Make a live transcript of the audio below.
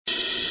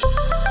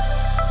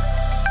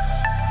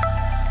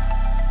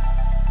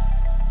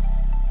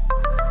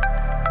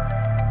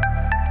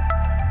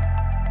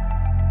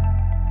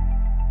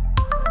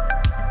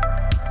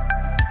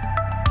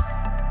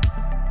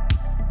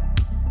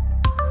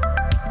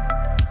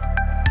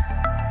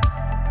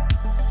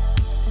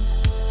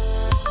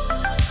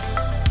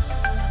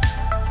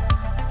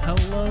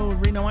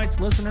Renoites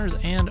listeners,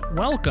 and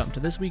welcome to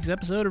this week's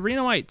episode of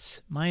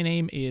Renoites. My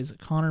name is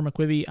Connor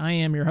McQuivey. I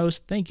am your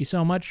host. Thank you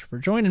so much for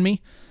joining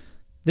me.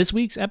 This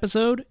week's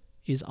episode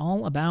is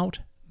all about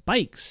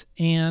bikes,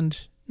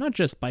 and not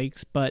just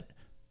bikes, but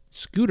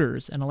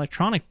scooters and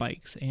electronic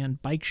bikes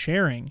and bike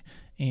sharing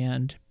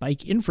and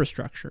bike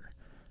infrastructure.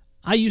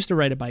 I used to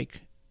ride a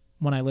bike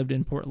when I lived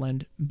in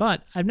Portland,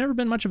 but I've never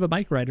been much of a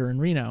bike rider in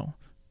Reno.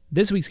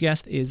 This week's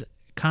guest is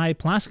Kai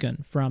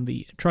Plaskin from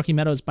the Truckee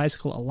Meadows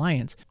Bicycle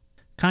Alliance.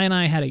 Kai and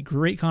I had a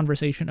great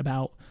conversation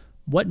about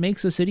what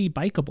makes a city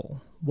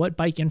bikeable, what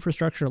bike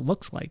infrastructure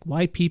looks like,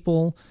 why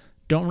people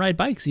don't ride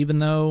bikes even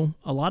though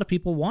a lot of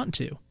people want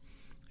to.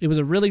 It was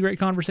a really great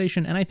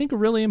conversation, and I think a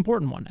really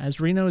important one. As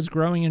Reno is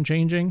growing and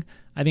changing,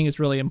 I think it's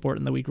really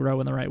important that we grow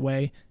in the right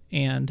way,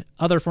 and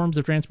other forms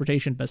of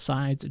transportation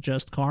besides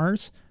just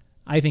cars,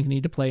 I think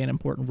need to play an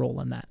important role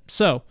in that.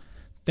 So,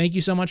 thank you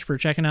so much for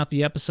checking out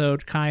the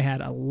episode. Kai had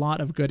a lot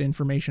of good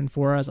information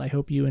for us. I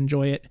hope you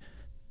enjoy it.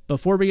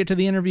 Before we get to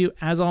the interview,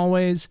 as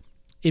always,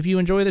 if you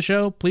enjoy the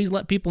show, please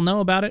let people know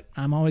about it.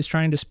 I'm always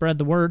trying to spread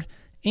the word.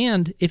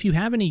 And if you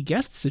have any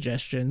guest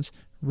suggestions,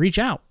 reach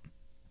out.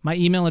 My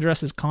email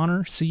address is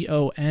Connor,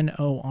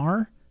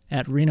 C-O-N-O-R,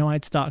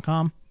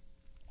 @Renoites.com.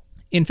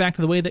 In fact,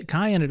 the way that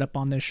Kai ended up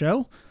on this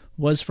show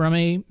was from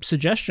a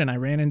suggestion. I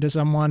ran into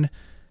someone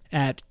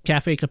at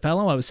Cafe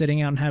Capello. I was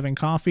sitting out and having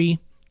coffee,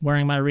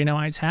 wearing my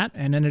Renoites hat,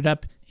 and ended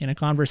up in a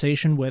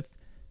conversation with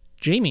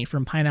Jamie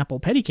from Pineapple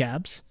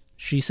Pedicabs.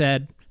 She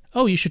said,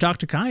 "Oh, you should talk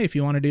to Kai if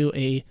you want to do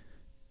a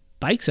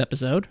bikes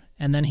episode."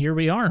 And then here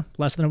we are.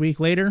 Less than a week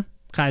later,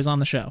 Kai's on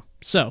the show.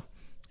 So,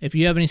 if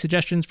you have any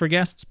suggestions for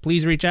guests,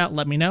 please reach out,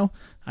 let me know.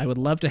 I would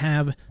love to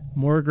have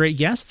more great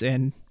guests,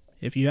 and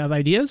if you have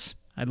ideas,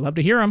 I'd love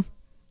to hear them.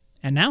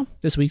 And now,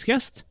 this week's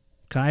guest,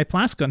 Kai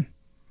Plaskin.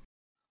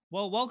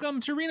 Well,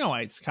 welcome to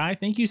Renoites, Kai.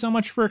 Thank you so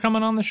much for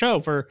coming on the show,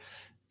 for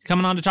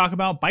coming on to talk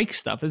about bike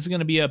stuff. This is going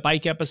to be a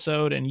bike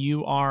episode, and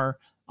you are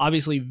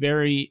obviously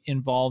very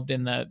involved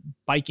in the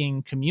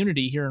biking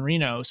community here in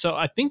Reno. So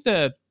I think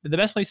the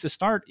best place to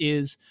start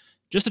is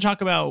just to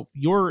talk about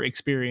your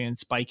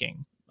experience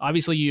biking.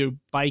 Obviously, you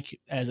bike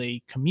as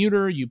a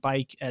commuter, you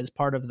bike as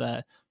part of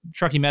the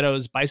Truckee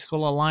Meadows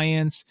Bicycle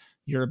Alliance.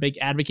 You're a big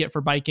advocate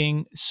for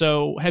biking.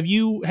 So have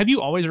you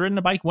always ridden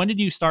a bike? When did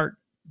you start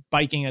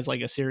biking as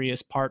like a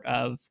serious part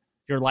of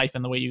your life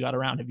and the way you got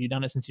around? Have you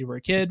done it since you were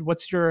a kid?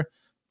 What's your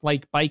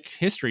like bike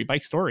history,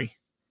 bike story?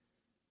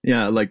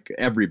 Yeah, like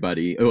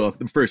everybody. Well,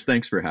 first,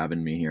 thanks for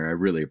having me here. I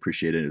really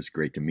appreciate it. It's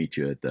great to meet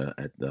you at the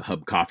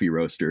Hub Coffee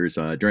Roasters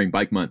during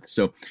Bike Month.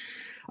 So,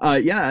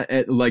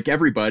 like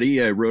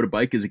everybody, I rode a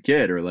bike as a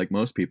kid, or like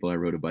most people, I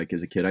rode a bike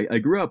as a kid. I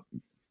grew up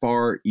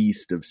far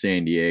east of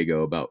San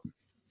Diego, about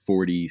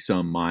 40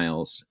 some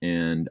miles,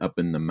 and up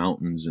in the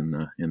mountains in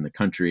the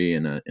country,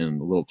 in a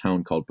little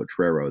town called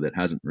Potrero that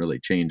hasn't really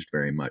changed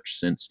very much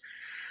since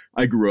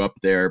I grew up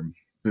there,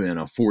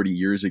 40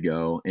 years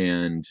ago,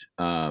 and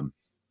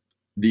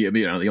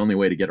the only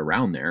way to get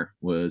around there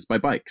was by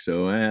bike.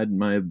 So I had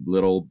my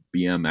little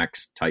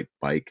BMX type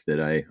bike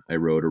that I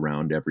rode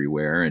around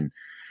everywhere, and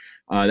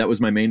that was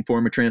my main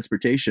form of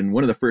transportation.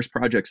 One of the first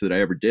projects that I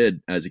ever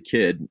did as a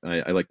kid,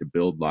 I like to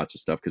build lots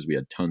of stuff because we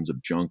had tons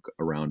of junk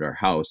around our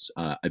house.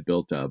 I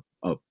built a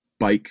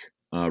bike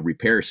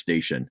repair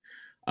station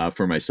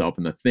for myself,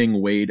 and the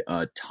thing weighed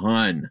a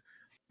ton.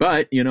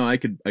 But, I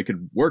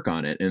could work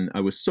on it. And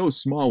I was so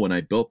small when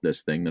I built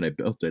this thing that I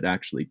built it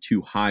actually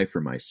too high for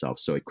myself.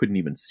 So I couldn't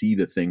even see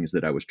the things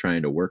that I was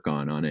trying to work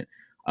on it.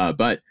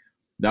 But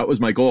that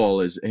was my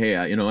goal is,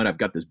 hey, you know what? I've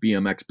got this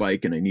BMX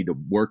bike and I need to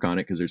work on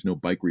it because there's no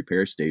bike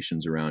repair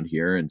stations around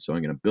here. And so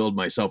I'm going to build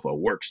myself a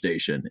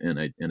workstation.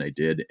 And I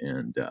did,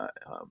 and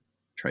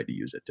tried to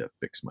use it to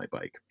fix my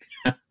bike.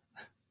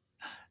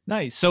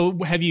 Nice. So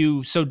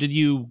did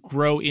you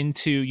grow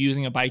into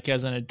using a bike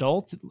as an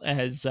adult,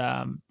 as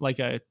like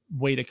a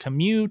way to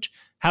commute?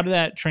 How did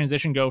that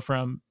transition go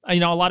from, a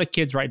lot of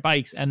kids ride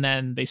bikes and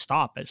then they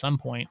stop at some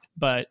point,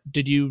 but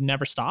did you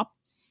never stop?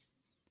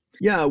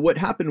 Yeah, what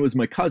happened was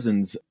my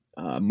cousins,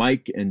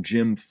 Mike and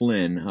Jim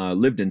Flynn,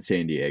 lived in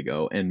San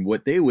Diego. And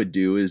what they would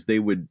do is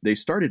they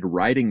started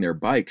riding their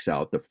bikes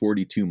out the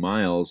 42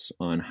 miles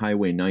on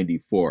Highway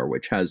 94,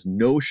 which has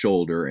no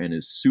shoulder and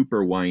is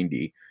super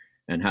windy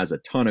and has a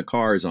ton of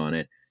cars on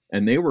it.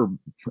 And they were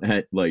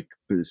at like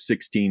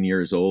 16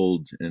 years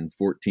old and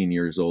 14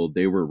 years old.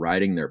 They were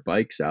riding their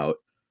bikes out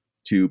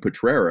to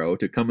Potrero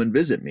to come and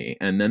visit me.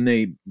 And then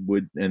they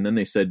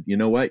said, you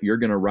know what, you're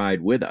going to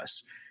ride with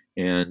us.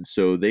 And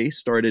so they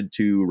started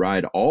to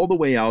ride all the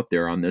way out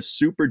there on this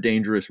super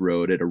dangerous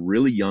road at a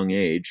really young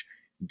age,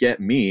 get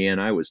me, and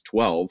I was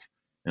 12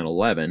 and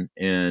 11,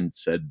 and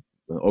said,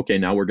 okay,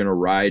 now we're going to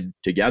ride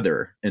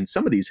together. And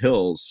some of these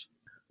hills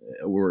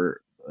were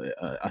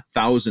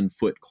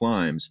 1,000-foot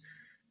climbs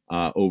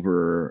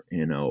over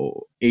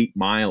 8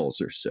 miles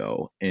or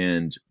so,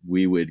 and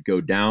we would go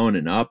down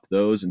and up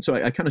those. And so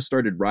I kind of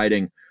started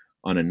riding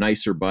on a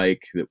nicer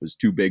bike that was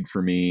too big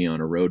for me,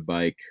 on a road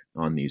bike,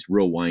 on these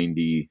real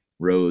windy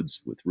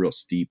roads with real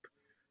steep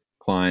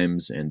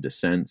climbs and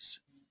descents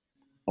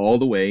all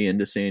the way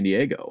into San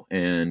Diego.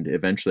 And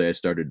eventually I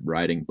started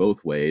riding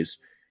both ways.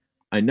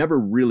 I never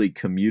really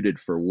commuted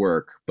for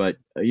work, but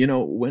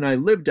when I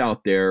lived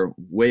out there,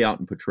 way out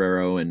in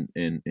Potrero and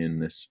in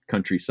this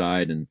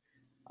countryside, and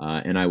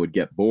I would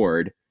get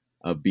bored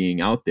of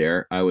being out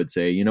there, I would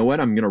say, you know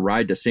what, I'm going to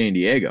ride to San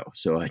Diego.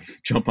 So I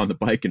jump on the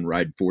bike and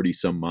ride 40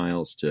 some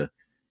miles to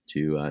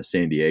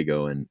San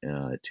Diego and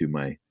to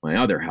my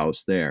other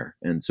house there.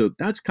 And so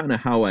that's kind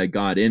of how I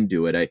got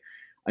into it.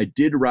 I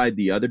did ride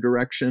the other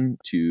direction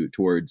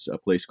towards a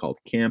place called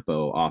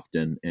Campo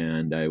often,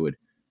 and I would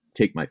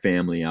take my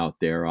family out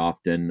there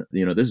often.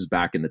 This is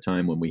back in the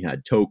time when we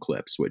had toe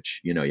clips,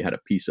 which, you had a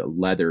piece of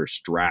leather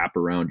strap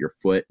around your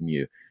foot and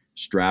you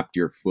strapped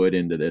your foot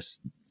into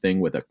this thing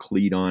with a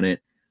cleat on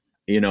it.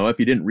 If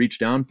you didn't reach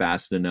down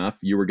fast enough,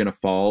 you were going to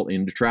fall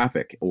into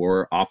traffic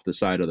or off the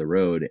side of the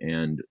road.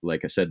 And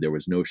like I said, there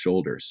was no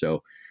shoulder.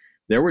 So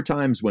there were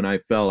times when I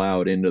fell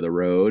out into the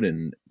road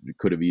and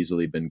could have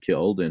easily been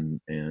killed, and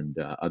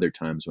other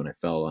times when I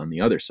fell on the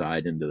other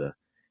side into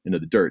the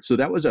dirt. So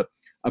that was a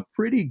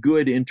pretty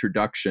good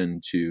introduction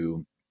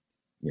to,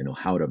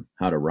 how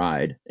to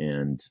ride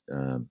and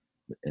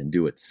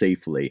do it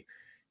safely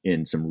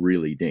in some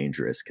really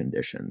dangerous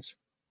conditions.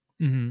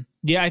 Mm-hmm.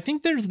 Yeah, I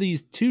think there's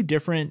these two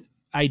different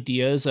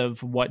ideas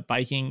of what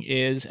biking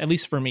is. At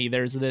least for me,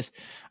 there's this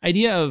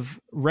idea of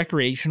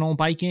recreational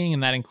biking,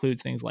 and that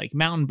includes things like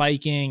mountain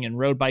biking and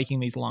road biking,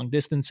 these long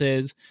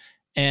distances.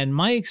 And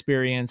my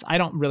experience, I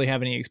don't really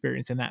have any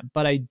experience in that,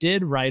 but I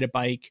did ride a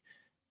bike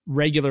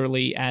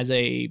regularly as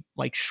a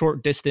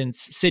short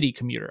distance city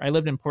commuter. I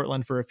lived in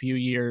Portland for a few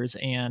years,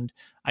 and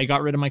I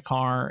got rid of my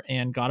car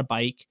and got a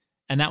bike.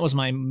 And that was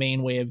my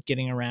main way of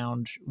getting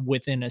around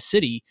within a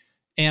city.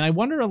 And I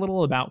wonder a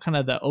little about kind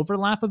of the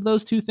overlap of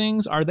those two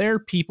things. Are there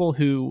people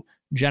who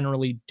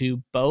generally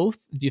do both?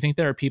 Do you think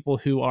there are people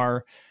who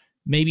are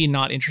maybe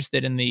not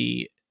interested in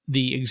the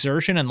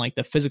exertion and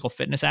the physical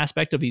fitness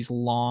aspect of these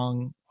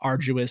long,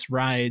 arduous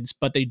rides,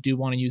 but they do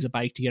want to use a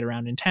bike to get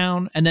around in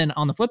town? And then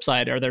on the flip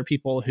side, are there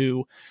people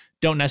who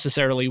don't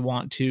necessarily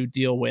want to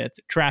deal with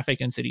traffic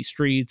in city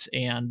streets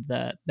and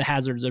the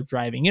hazards of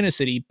driving in a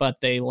city,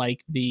 but they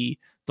like the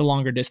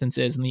longer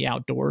distances and the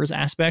outdoors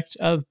aspect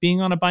of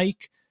being on a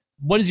bike?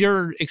 What has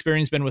your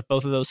experience been with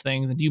both of those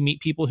things? And do you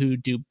meet people who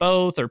do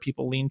both, or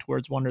people lean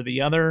towards one or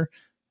the other?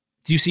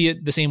 Do you see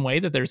it the same way,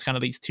 that there's kind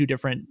of these two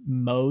different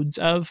modes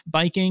of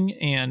biking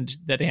and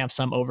that they have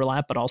some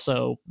overlap, but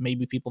also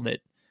maybe people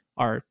that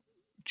are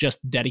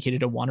just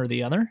dedicated to one or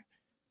the other?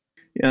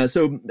 Yeah,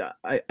 so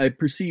I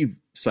perceive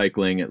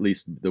cycling, at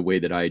least the way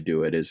that I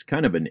do it, as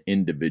kind of an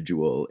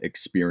individual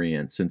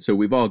experience. And so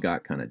we've all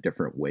got kind of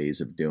different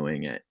ways of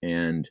doing it.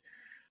 And,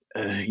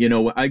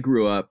 I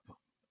grew up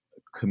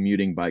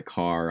commuting by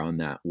car on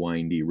that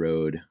windy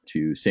road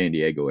to San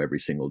Diego every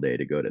single day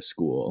to go to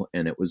school.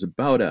 And it was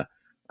about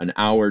an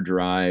hour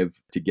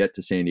drive to get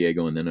to San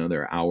Diego and then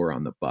another hour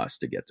on the bus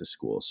to get to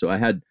school. So I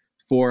had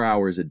 4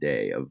 hours a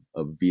day of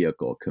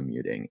vehicle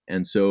commuting.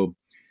 And so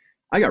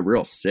I got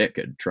real sick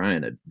of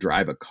trying to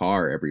drive a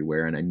car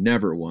everywhere, and I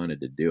never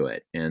wanted to do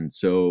it. And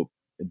so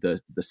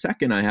the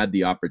second I had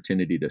the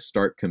opportunity to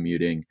start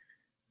commuting,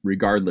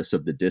 regardless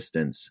of the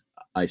distance,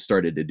 I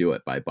started to do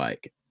it by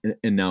bike.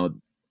 And now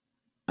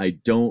I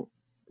don't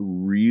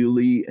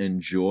really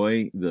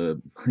enjoy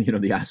the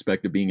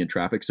aspect of being in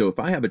traffic. So if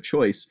I have a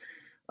choice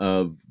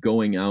of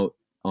going out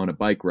on a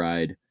bike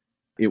ride,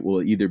 it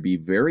will either be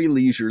very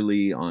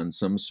leisurely on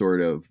some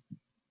sort of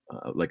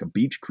like a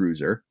beach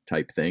cruiser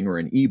type thing, or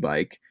an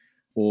e-bike,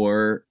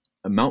 or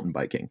a mountain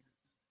biking.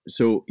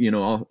 So,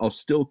 I'll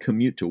still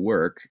commute to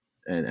work,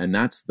 and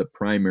that's the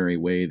primary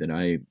way that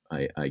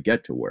I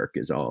get to work,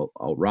 is I'll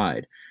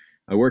ride.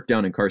 I work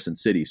down in Carson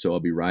City, so I'll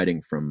be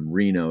riding from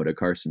Reno to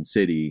Carson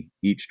City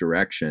each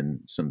direction,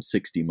 some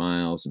 60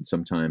 miles, and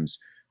sometimes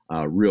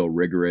real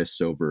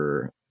rigorous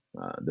over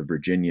the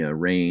Virginia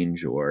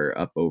range or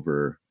up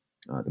over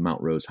the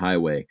Mount Rose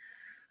Highway.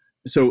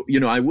 So,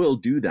 I will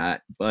do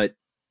that, but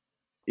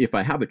if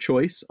I have a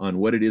choice on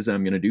what it is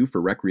I'm going to do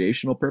for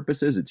recreational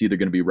purposes, it's either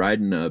going to be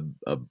riding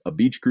a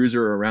beach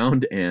cruiser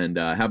around and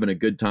having a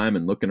good time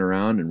and looking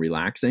around and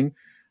relaxing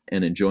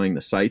and enjoying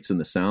the sights and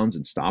the sounds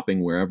and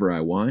stopping wherever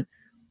I want,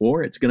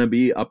 or it's going to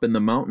be up in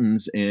the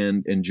mountains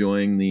and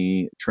enjoying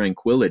the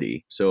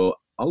tranquility. So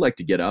I'll like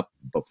to get up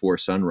before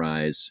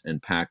sunrise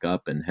and pack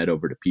up and head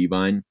over to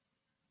Peavine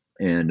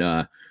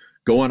and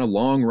go on a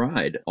long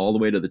ride all the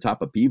way to the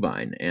top of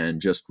Peavine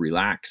and just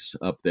relax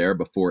up there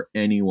before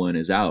anyone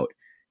is out.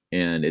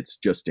 And it's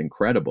just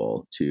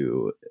incredible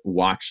to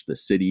watch the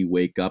city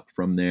wake up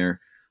from there.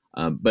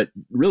 But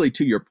really,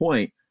 to your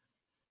point,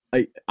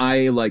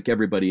 I, like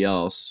everybody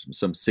else,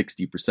 some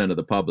 60% of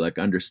the public,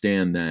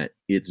 understand that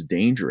it's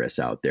dangerous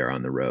out there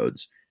on the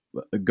roads.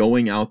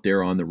 Going out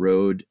there on the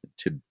road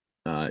to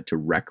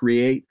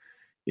recreate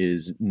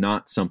is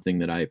not something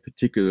that I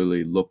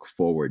particularly look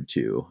forward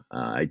to.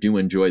 I do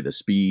enjoy the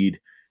speed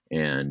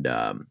and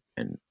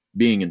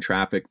being in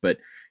traffic, but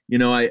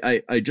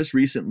I just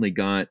recently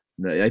got,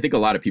 I think a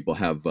lot of people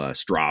have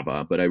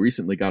Strava, but I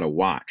recently got a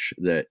watch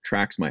that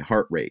tracks my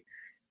heart rate.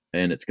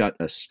 and it's got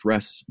a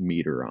stress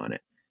meter on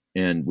it,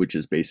 and which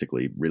is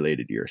basically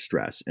related to your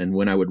stress. And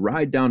when I would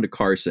ride down to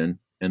Carson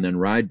and then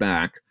ride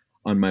back,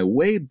 on my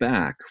way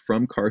back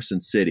from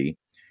Carson City,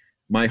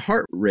 my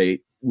heart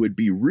rate would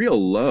be real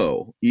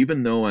low,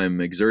 even though I'm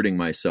exerting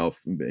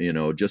myself,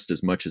 just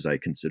as much as I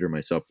consider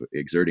myself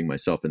exerting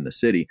myself in the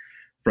city.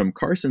 From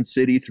Carson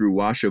City through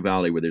Washoe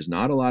Valley, where there's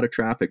not a lot of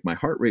traffic, my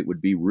heart rate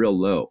would be real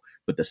low.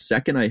 But the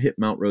second I hit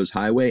Mount Rose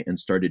Highway and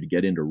started to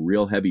get into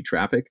real heavy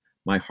traffic,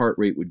 my heart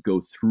rate would go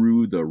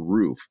through the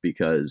roof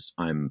because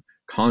I'm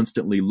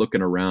constantly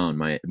looking around.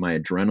 My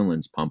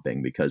adrenaline's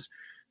pumping because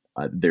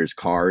there's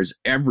cars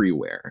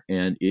everywhere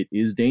and it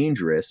is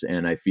dangerous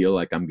and I feel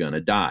like I'm going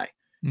to die.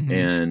 Mm-hmm.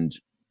 And,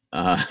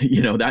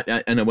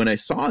 and when I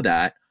saw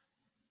that,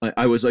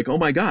 I was like, oh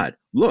my God,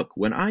 look,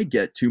 when I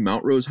get to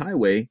Mount Rose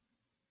Highway,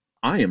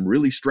 I am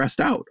really stressed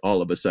out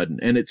all of a sudden,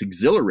 and it's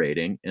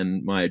exhilarating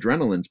and my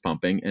adrenaline's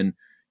pumping. And,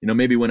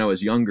 maybe when I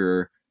was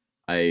younger,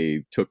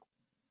 I took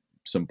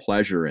some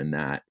pleasure in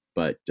that,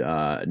 but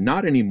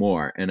not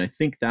anymore. And I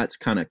think that's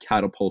kind of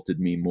catapulted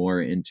me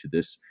more into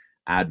this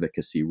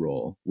advocacy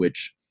role,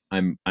 which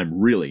I'm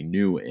really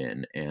new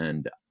in,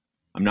 and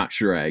I'm not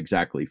sure I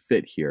exactly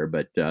fit here.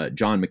 But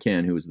John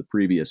McCann, who was the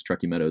previous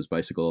Truckee Meadows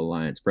Bicycle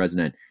Alliance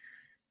president,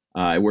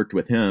 I worked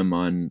with him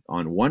on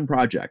one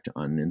project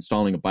on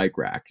installing a bike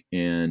rack,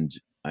 and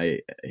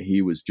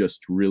he was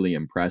just really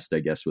impressed,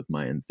 I guess, with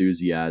my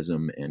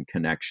enthusiasm and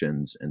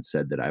connections, and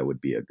said that I would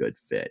be a good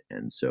fit.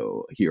 And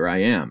so here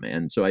I am.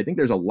 And so I think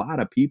there's a lot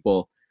of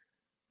people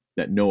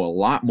that know a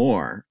lot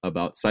more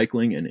about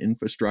cycling and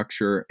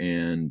infrastructure,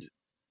 and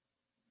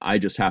I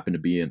just happen to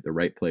be in the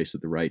right place at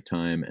the right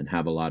time and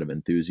have a lot of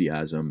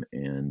enthusiasm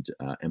and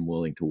am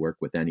willing to work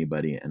with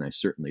anybody. And I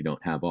certainly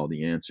don't have all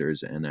the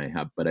answers,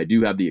 but I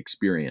do have the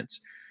experience.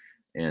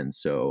 And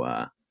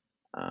so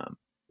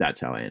that's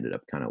how I ended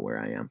up kind of where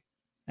I am.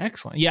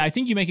 Excellent. Yeah, I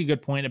think you make a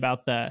good point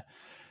about the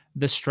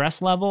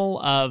stress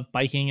level of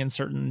biking in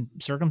certain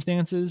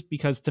circumstances,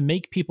 because to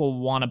make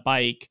people want to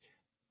bike,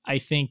 I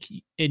think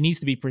it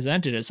needs to be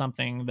presented as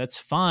something that's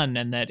fun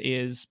and that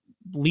is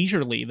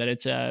leisurely, that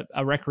it's a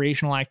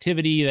recreational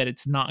activity, that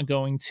it's not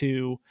going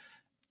to,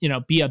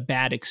 be a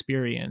bad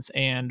experience.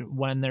 And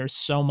when there's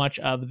so much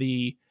of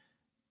the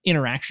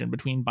interaction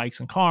between bikes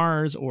and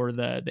cars, or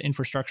the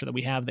infrastructure that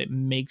we have that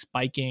makes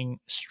biking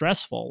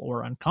stressful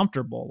or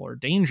uncomfortable or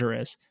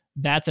dangerous,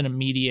 that's an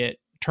immediate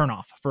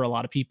turnoff for a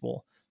lot of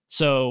people.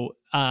 So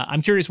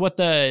I'm curious what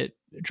the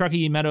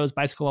Truckee Meadows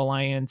Bicycle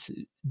Alliance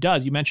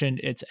does. You mentioned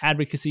its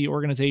advocacy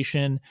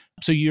organization,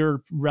 so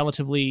you're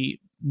relatively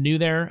new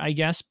there, I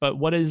guess. But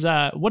what does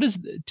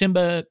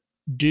TIMBA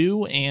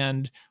do,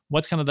 and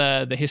what's kind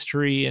of the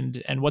history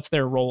and what's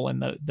their role in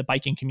the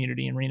biking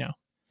community in Reno?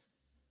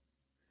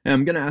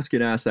 I'm going to ask you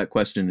to ask that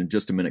question in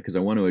just a minute, because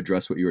I want to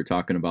address what you were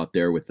talking about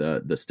there with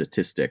the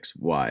statistics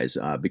wise,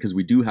 because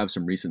we do have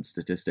some recent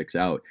statistics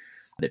out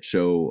that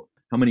show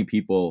how many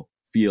people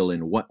feel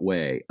in what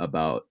way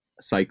about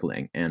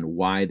cycling and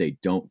why they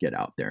don't get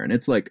out there. And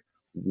it's like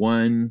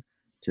 1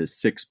 to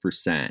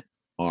 6%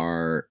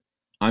 are,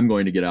 I'm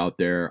going to get out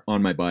there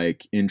on my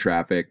bike in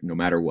traffic no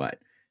matter what.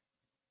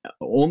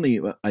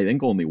 I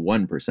think only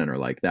 1% are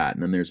like that.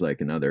 And then there's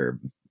like another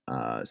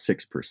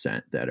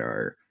 6% that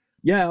are,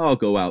 yeah, I'll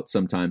go out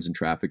sometimes in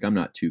traffic, I'm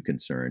not too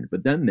concerned.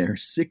 But then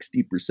there's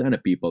 60%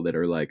 of people that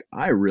are like,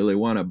 I really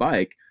want a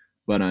bike,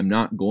 but I'm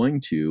not going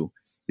to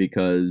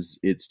because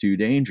it's too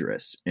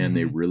dangerous, and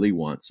they really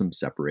want some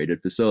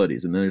separated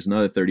facilities. And then there's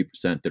another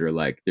 30% that are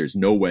like, there's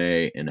no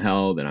way in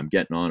hell that I'm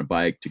getting on a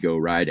bike to go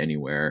ride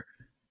anywhere.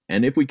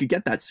 And if we could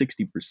get that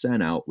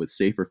 60% out with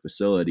safer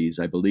facilities,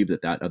 I believe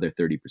that other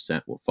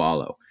 30% will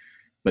follow.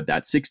 But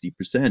that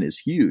 60% is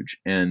huge.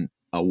 And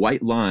a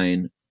white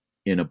line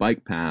in a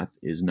bike path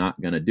is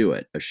not going to do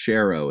it. A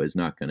Sharrow is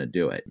not going to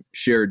do it.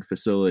 Shared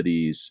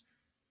facilities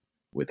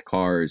with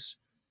cars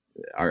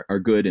are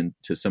good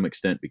to some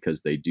extent,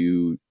 because they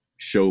do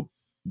show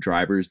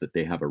drivers that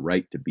they have a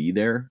right to be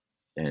there.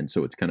 And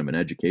so it's kind of an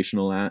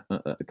educational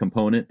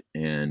component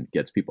and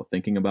gets people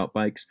thinking about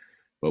bikes.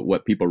 But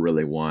what people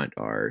really want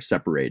are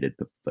separated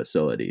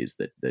facilities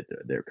that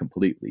they're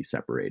completely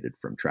separated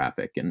from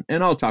traffic. And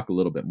I'll talk a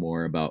little bit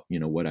more about,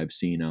 what I've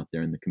seen out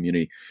there in the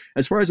community.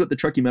 As far as what the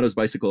Truckee Meadows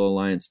Bicycle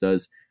Alliance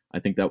does, I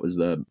think that was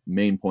the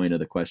main point of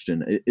the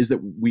question, is that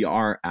we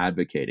are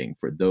advocating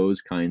for those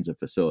kinds of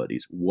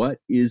facilities. What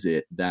is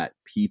it that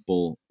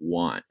people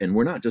want? And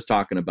we're not just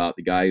talking about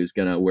the guy who's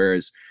going to wear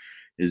his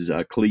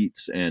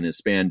cleats and his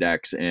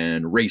spandex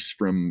and race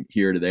from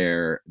here to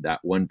there, that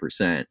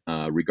 1%,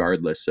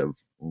 regardless of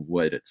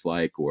what it's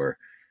like, or,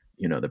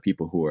 the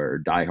people who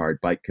are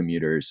diehard bike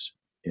commuters,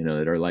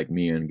 that are like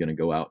me and going to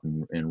go out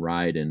and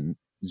ride in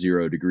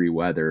 0-degree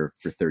weather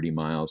for 30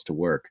 miles to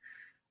work.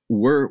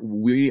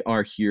 We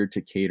are here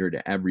to cater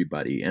to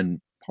everybody.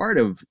 And part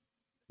of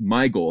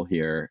my goal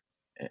here,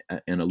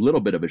 and a little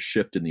bit of a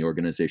shift in the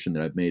organization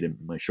that I've made in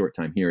my short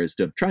time here, is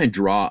to try and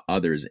draw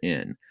others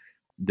in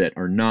that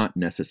are not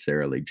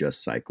necessarily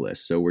just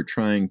cyclists. So we're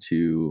trying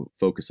to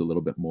focus a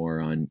little bit more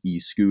on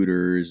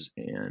e-scooters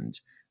and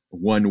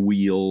one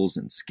wheels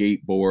and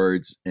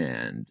skateboards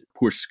and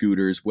push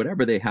scooters,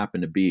 whatever they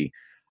happen to be.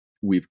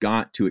 We've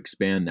got to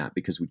expand that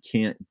because we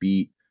can't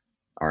beat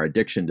our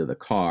addiction to the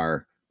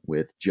car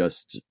with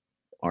just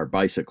our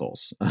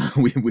bicycles.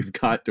 We've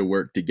got to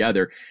work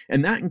together.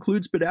 And that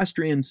includes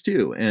pedestrians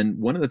too. And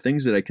one of the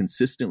things that I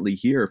consistently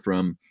hear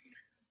from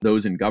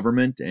those in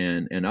government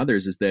and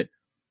others is that,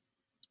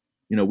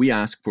 we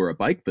ask for a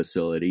bike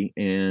facility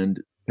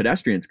and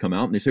pedestrians come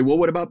out and they say, well,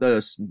 what about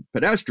the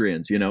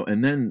pedestrians?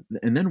 And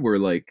then we're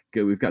like,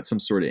 we've got some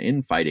sort of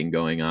infighting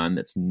going on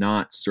that's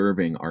not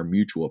serving our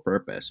mutual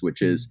purpose,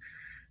 which is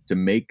to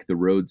make the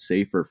road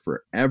safer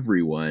for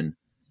everyone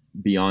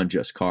beyond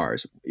just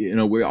cars.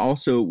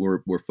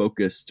 We're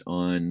focused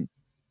on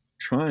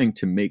trying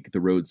to make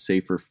the roads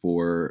safer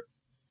for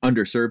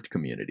underserved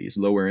communities,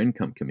 lower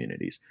income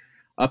communities.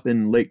 Up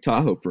in Lake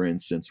Tahoe, for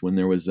instance, when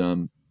there was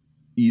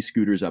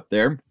e-scooters up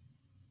there,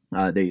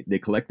 they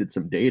collected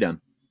some data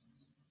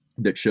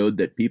that showed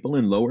that people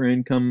in lower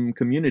income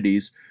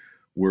communities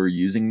were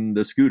using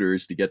the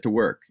scooters to get to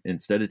work.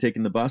 Instead of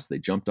taking the bus, they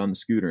jumped on the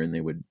scooter and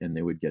they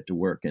would get to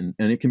work. And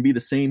it can be the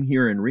same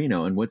here in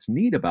Reno. And what's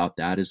neat about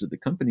that is that the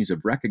companies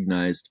have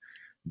recognized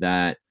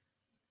that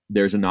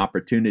there's an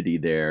opportunity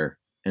there.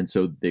 And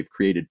so they've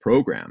created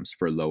programs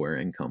for lower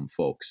income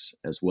folks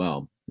as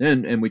well.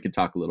 And we can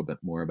talk a little bit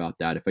more about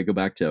that. If I go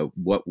back to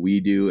what we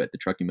do at the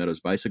Truckee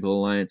Meadows Bicycle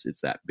Alliance, it's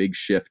that big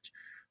shift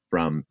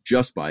from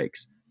just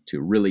bikes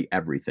to really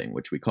everything,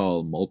 which we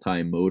call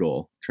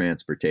multimodal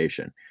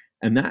transportation.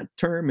 And that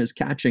term is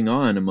catching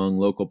on among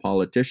local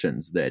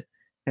politicians that,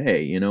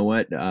 hey, you know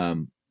what?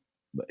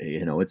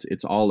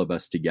 It's all of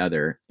us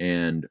together.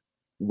 And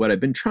what I've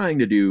been trying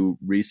to do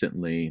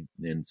recently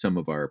in some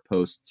of our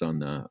posts on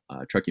the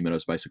Truckee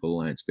Meadows Bicycle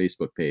Alliance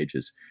Facebook page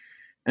is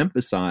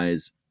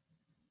emphasize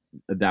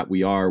that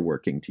we are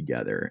working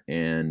together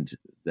and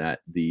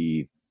that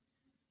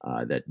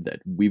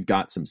that we've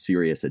got some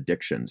serious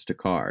addictions to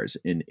cars.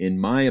 In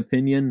my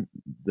opinion,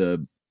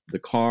 the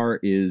car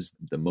is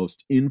the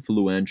most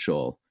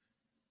influential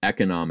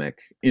economic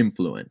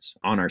influence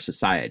on our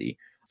society,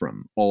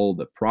 from all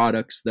the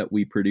products that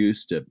we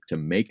produce to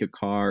make a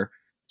car,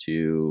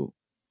 to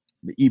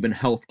even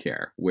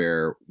healthcare,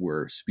 where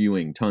we're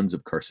spewing tons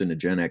of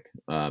carcinogenic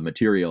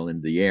material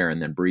into the air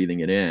and then breathing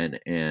it in,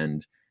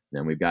 and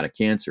then we've got a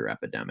cancer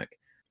epidemic.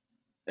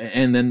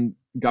 And then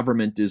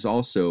government is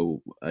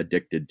also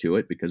addicted to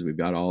it because we've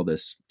got all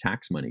this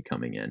tax money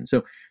coming in.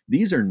 So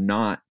these are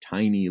not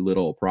tiny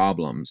little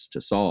problems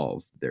to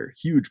solve. They're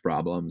huge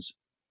problems,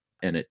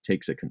 and it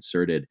takes a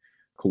concerted,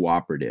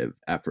 cooperative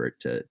effort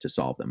to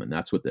solve them. And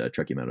that's what the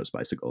Truckee Meadows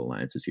Bicycle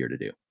Alliance is here to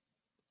do.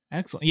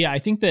 Excellent. Yeah, I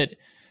think that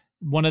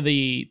one of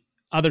the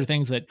other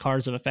things that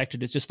cars have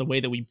affected is just the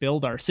way that we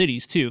build our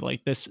cities too.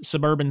 Like this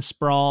suburban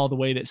sprawl, the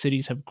way that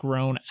cities have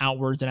grown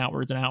outwards and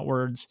outwards and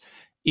outwards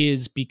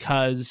is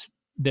because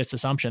this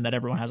assumption that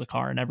everyone has a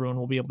car and everyone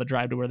will be able to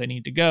drive to where they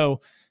need to go.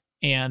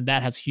 And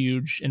that has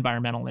huge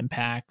environmental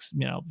impacts.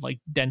 Like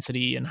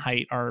density and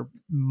height are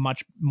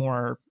much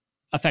more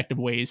effective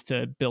ways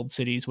to build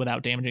cities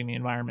without damaging the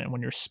environment.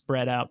 When you're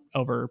spread out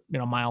over,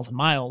 miles and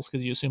miles,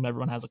 because you assume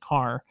everyone has a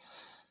car,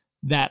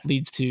 that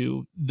leads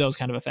to those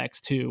kind of effects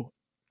too.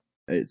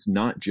 It's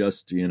not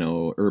just,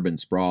 urban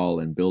sprawl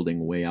and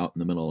building way out in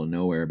the middle of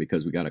nowhere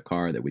because we got a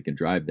car that we can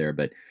drive there,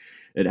 but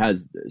it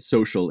has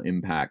social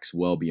impacts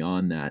well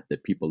beyond that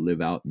people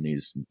live out in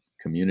these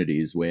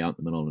communities way out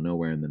in the middle of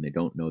nowhere, and then they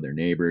don't know their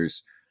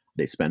neighbors.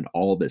 They spend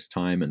all this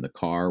time in the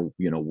car,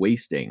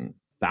 wasting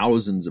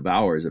thousands of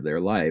hours of their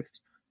life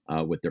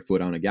with their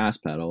foot on a gas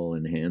pedal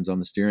and hands on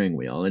the steering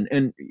wheel.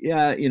 And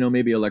yeah,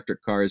 maybe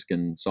electric cars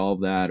can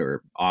solve that,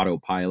 or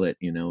autopilot,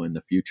 in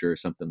the future or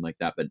something like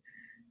that. But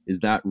is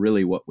that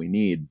really what we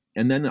need?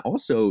 And then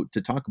also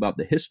to talk about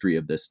the history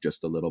of this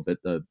just a little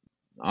bit, the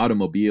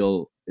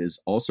automobile is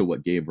also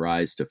what gave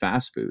rise to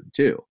fast food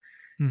too.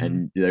 Mm-hmm.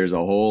 And there's a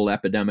whole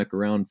epidemic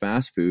around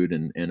fast food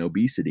and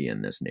obesity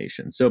in this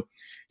nation. So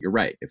you're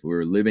right. If we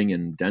were living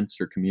in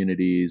denser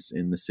communities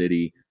in the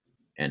city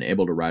and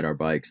able to ride our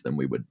bikes, then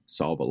we would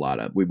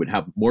we would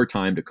have more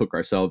time to cook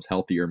ourselves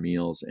healthier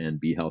meals and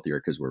be healthier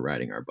because we're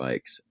riding our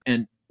bikes.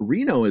 And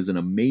Reno is an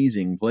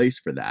amazing place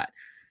for that.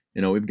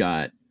 We've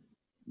got,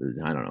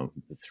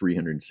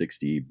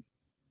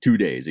 362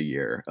 days a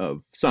year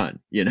of sun,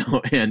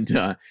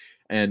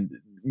 and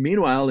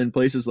meanwhile, in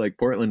places like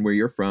Portland, where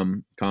you're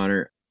from,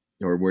 Connor,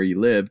 or where you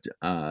lived,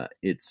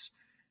 it's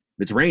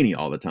rainy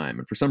all the time,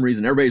 and for some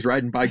reason, everybody's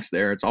riding bikes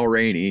there. It's all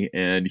rainy,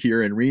 and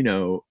here in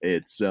Reno,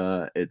 it's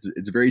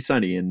very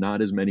sunny, and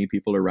not as many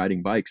people are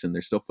riding bikes, and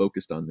they're still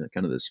focused on the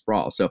kind of the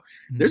sprawl. So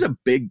there's a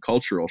big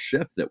cultural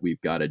shift that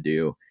we've got to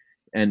do,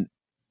 and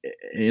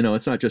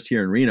it's not just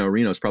here in Reno.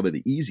 Reno is probably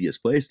the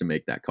easiest place to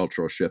make that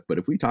cultural shift. But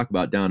if we talk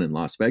about down in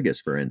Las Vegas,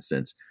 for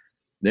instance,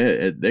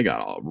 they got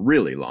a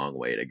really long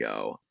way to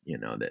go.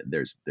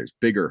 There's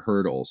bigger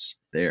hurdles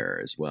there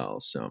as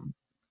well. So,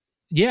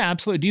 yeah,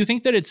 absolutely. Do you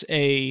think that it's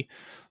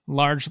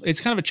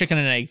it's kind of a chicken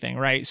and egg thing,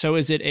 right? So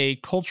is it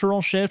a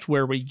cultural shift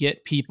where we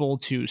get people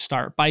to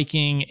start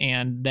biking,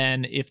 and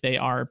then if they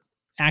are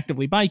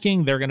actively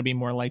biking, they're going to be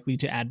more likely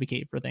to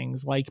advocate for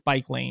things like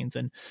bike lanes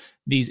and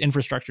these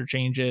infrastructure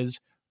changes?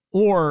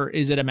 Or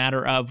is it a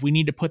matter of we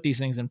need to put these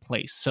things in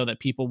place so that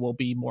people will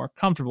be more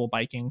comfortable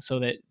biking, so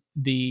that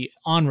the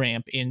on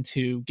ramp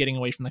into getting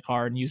away from the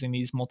car and using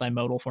these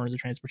multimodal forms of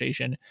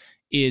transportation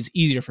is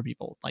easier for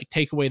people? Like,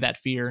 take away that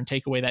fear and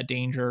take away that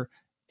danger,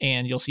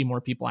 and you'll see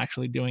more people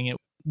actually doing it.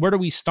 Where do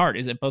we start?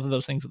 Is it both of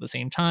those things at the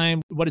same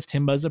time? What is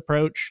Timba's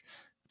approach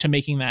to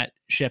making that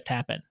shift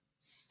happen?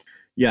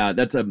 Yeah,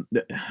 that's a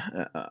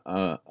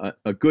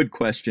good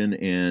question,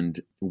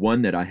 and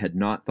one that I had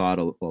not thought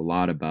a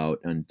lot about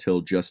until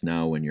just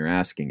now when you're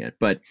asking it.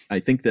 But I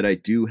think that I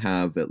do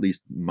have at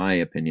least my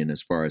opinion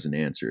as far as an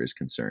answer is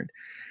concerned.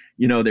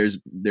 There's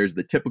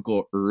the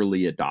typical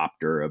early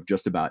adopter of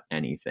just about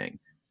anything.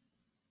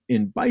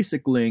 In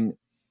bicycling,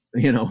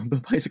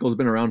 the bicycle's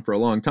been around for a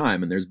long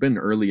time, and there's been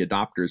early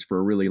adopters for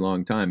a really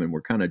long time, and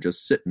we're kind of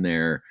just sitting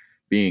there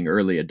being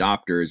early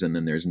adopters, and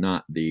then there's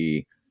not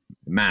the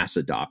mass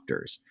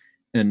adopters.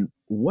 And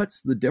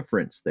what's the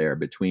difference there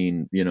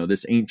between,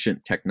 this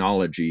ancient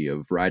technology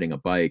of riding a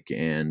bike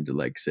and,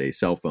 like, say,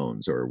 cell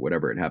phones or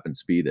whatever it happens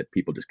to be that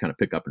people just kind of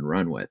pick up and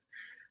run with?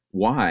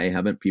 Why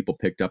haven't people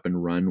picked up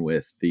and run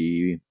with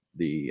the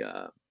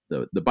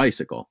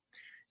bicycle?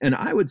 And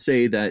I would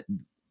say that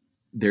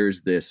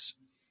there's this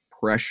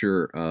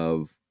pressure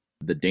of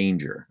the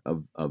danger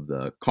of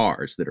the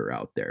cars that are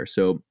out there.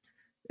 So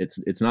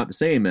it's not the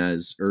same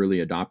as early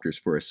adopters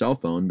for a cell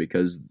phone,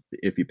 because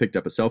if you picked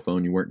up a cell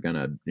phone, you weren't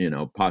gonna,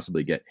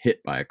 possibly get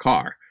hit by a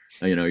car.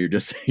 You're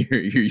just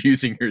you're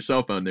using your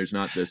cell phone. There's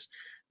not this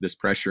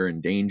pressure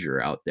and danger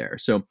out there.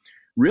 So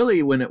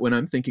really, when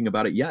I'm thinking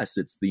about it, yes,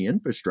 it's the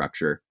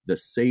infrastructure, the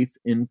safe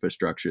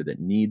infrastructure that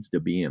needs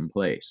to be in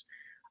place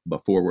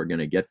before we're going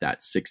to get that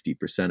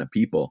 60% of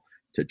people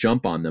to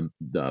jump on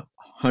the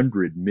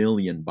 100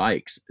 million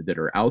bikes that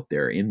are out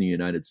there in the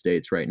United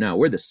States right now.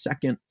 We're the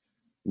second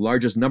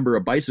largest number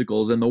of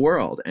bicycles in the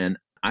world. And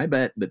I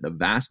bet that the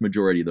vast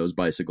majority of those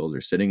bicycles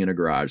are sitting in a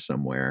garage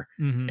somewhere,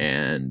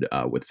 and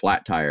with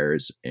flat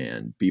tires,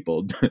 and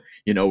people,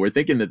 we're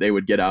thinking that they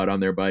would get out on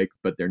their bike,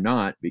 but they're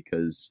not,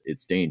 because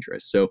it's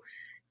dangerous. So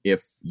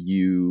if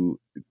you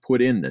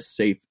put in the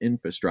safe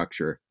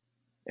infrastructure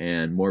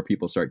and more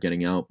people start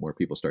getting out, more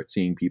people start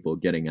seeing people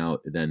getting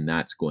out, then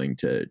that's going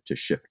to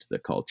shift the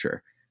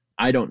culture.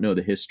 I don't know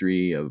the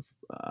history of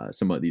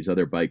some of these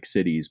other bike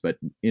cities, but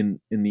in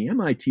the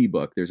MIT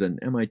book, there's an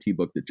MIT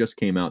book that just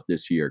came out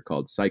this year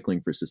called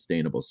Cycling for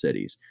Sustainable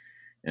Cities.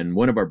 And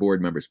one of our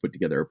board members put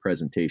together a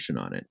presentation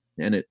on it.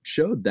 And it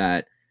showed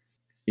that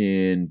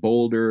in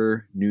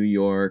Boulder, New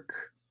York,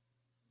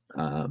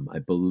 I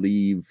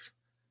believe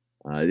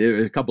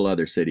there are a couple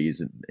other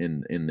cities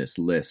in this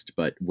list,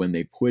 but when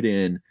they put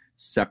in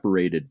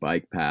separated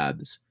bike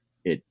paths,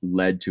 it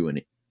led to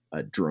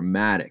a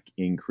dramatic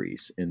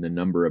increase in the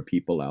number of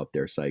people out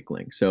there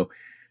cycling. So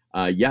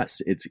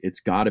yes, it's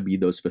got to be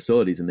those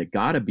facilities, and they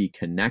got to be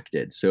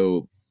connected.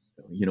 So,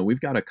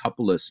 we've got a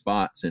couple of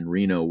spots in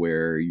Reno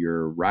where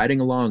you're riding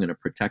along in a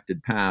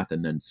protected path,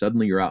 and then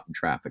suddenly you're out in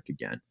traffic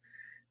again.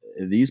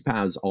 These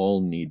paths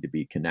all need to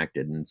be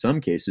connected. And in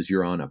some cases,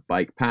 you're on a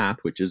bike path,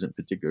 which isn't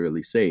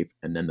particularly safe,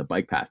 and then the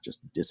bike path just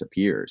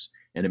disappears.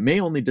 And it may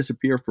only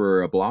disappear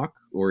for a block,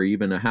 or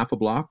even a half a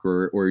block,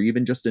 or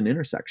even just an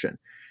intersection.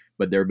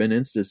 But there have been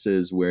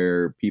instances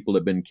where people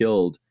have been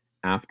killed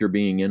after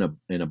being in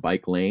a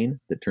bike lane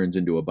that turns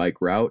into a bike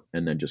route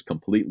and then just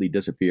completely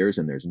disappears,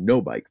 and there's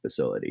no bike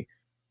facility.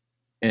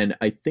 And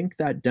I think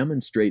that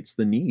demonstrates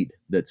the need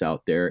that's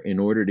out there in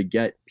order to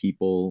get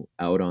people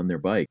out on their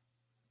bike.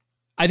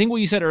 I think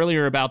what you said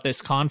earlier about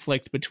this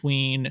conflict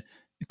between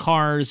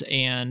cars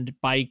and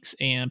bikes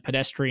and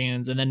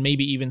pedestrians, and then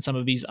maybe even some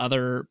of these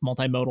other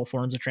multimodal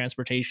forms of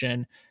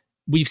transportation,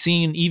 we've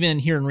seen even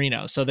here in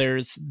Reno. So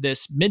there's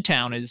this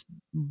Midtown has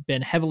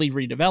been heavily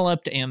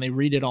redeveloped, and they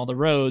redid all the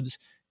roads.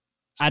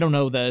 I don't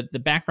know the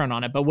background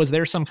on it, but was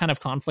there some kind of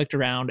conflict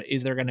around,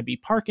 is there going to be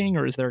parking,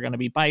 or is there going to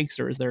be bikes,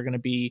 or is there going to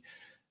be,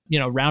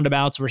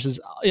 roundabouts versus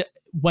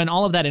when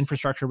all of that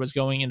infrastructure was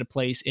going into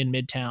place in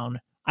Midtown?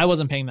 I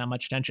wasn't paying that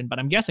much attention, but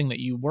I'm guessing that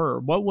you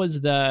were. What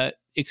was the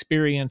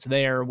experience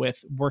there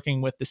with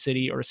working with the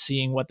city, or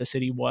seeing what the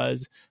city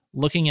was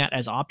looking at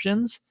as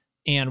options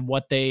and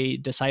what they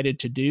decided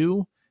to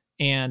do?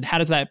 And how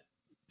does that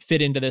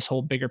fit into this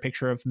whole bigger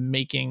picture of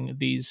making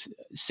these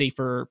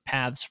safer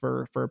paths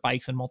for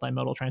bikes and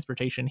multimodal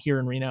transportation here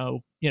in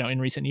Reno,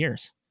 in recent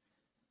years?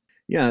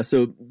 Yeah,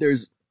 so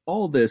there's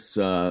all this,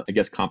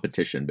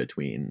 competition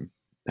between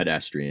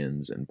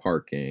pedestrians and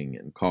parking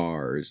and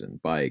cars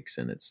and bikes.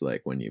 And it's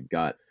like when you've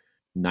got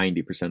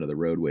 90% of the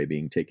roadway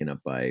being taken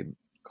up by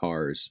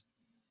cars,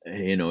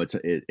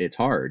 it's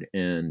hard.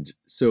 And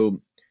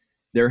so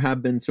there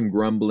have been some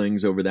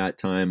grumblings over that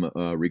time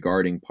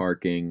regarding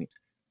parking.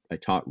 I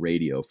taught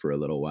radio for a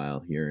little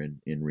while here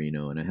in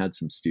Reno, and I had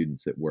some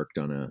students that worked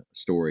on a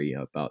story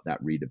about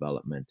that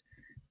redevelopment.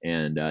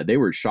 And they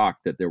were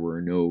shocked that there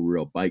were no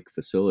real bike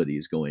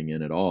facilities going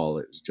in at all.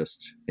 It was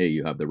just, hey,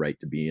 you have the right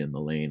to be in the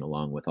lane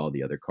along with all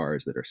the other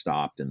cars that are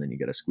stopped, and then you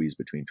got to squeeze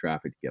between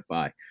traffic to get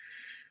by.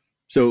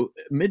 So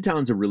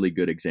Midtown's a really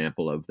good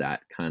example of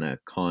that kind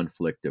of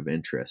conflict of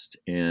interest.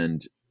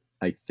 And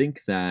I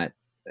think that,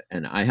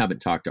 and I haven't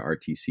talked to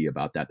RTC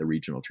about that, the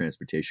Regional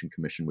Transportation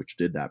Commission, which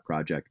did that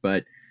project,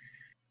 but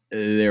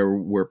there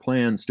were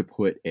plans to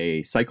put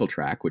a cycle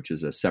track, which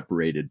is a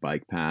separated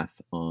bike path,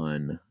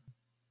 on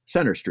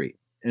Center Street.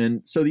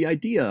 And so the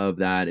idea of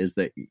that is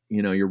that,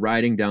 you're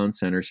riding down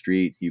Center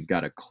Street, you've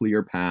got a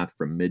clear path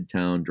from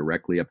Midtown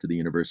directly up to the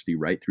university,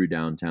 right through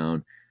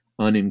downtown,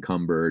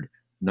 unencumbered,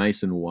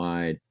 nice and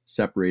wide,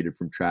 separated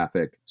from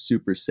traffic,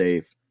 super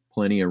safe,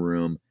 plenty of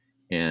room.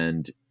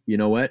 And you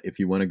know what? If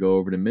you want to go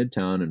over to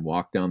Midtown and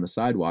walk down the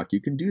sidewalk,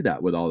 you can do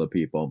that with all the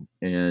people.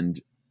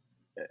 And,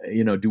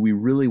 do we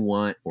really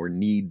want or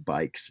need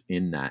bikes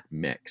in that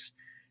mix?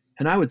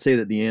 And I would say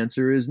that the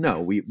answer is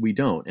no, we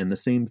don't. And the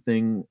same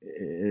thing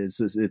it's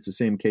the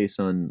same case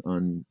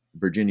on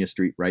Virginia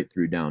Street right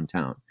through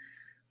downtown.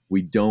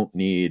 We don't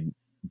need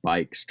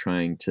bikes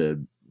trying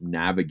to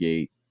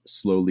navigate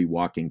slowly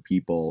walking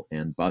people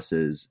and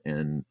buses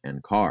and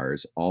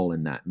cars all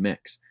in that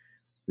mix.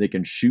 They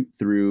can shoot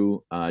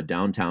through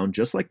downtown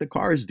just like the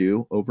cars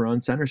do over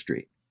on Center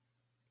Street,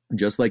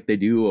 just like they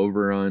do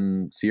over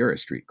on Sierra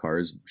Street.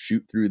 Cars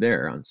shoot through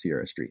there on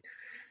Sierra Street.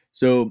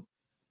 So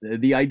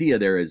the idea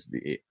there is,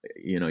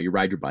 you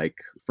ride your bike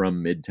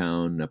from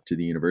Midtown up to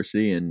the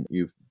university, and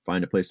you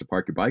find a place to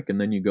park your bike,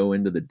 and then you go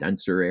into the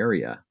denser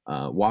area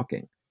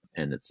walking.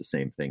 And it's the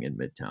same thing in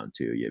Midtown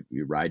too.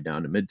 You ride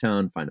down to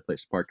Midtown, find a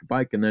place to park your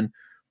bike, and then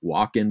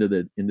walk into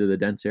the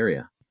dense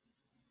area.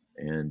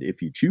 And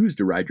if you choose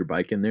to ride your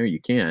bike in there,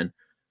 you can,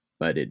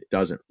 but it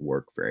doesn't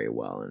work very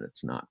well, and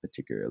it's not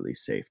particularly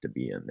safe to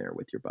be in there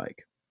with your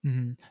bike.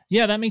 Mm-hmm.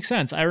 Yeah, that makes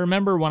sense. I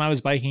remember when I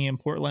was biking in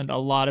Portland, a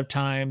lot of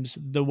times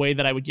the way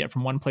that I would get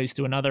from one place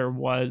to another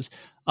was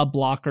a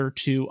block or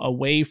two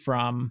away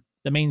from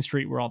the main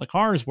street where all the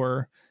cars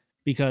were,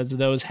 because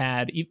those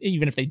had,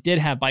 even if they did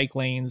have bike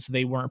lanes,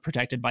 they weren't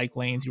protected bike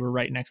lanes. You were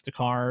right next to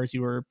cars.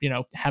 You were,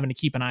 having to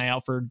keep an eye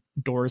out for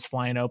doors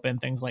flying open,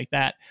 things like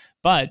that.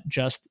 But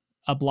just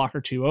a block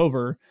or two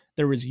over,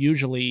 there was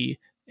usually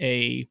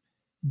a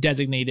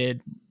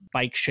designated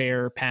bike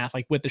share path,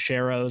 like with the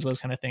Sharrows, those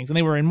kind of things. And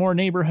they were in more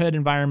neighborhood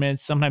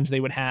environments. Sometimes they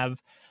would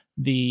have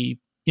the,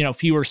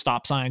 fewer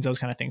stop signs, those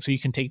kind of things. So you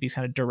can take these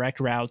kind of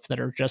direct routes that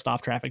are just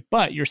off traffic,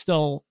 but you're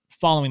still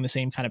following the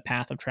same kind of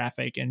path of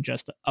traffic and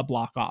just a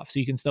block off. So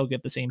you can still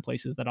get the same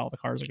places that all the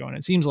cars are going.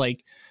 It seems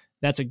like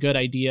that's a good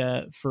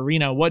idea for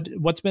Reno.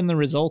 What's been the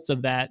results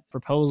of that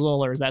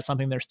proposal, or is that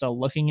something they're still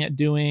looking at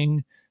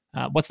doing?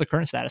 What's the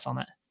current status on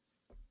that?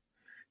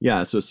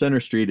 Yeah, so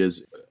Center Street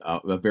is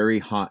a very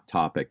hot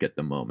topic at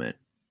the moment.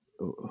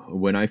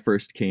 When I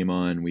first came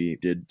on, we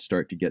did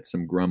start to get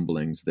some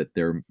grumblings that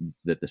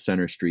the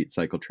Center Street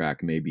cycle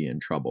track may be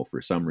in trouble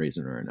for some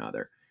reason or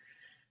another.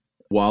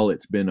 While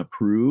it's been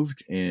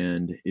approved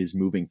and is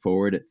moving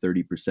forward at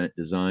 30%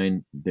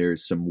 design,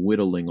 there's some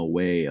whittling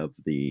away of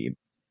the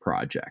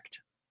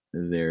project.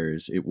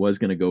 It was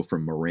going to go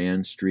from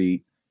Moran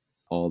Street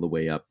all the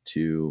way up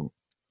to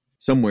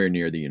somewhere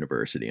near the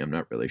university. I'm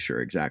not really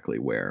sure exactly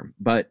where,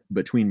 but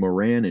between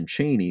Moran and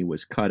Cheney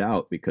was cut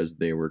out because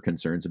there were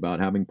concerns about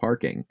having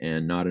parking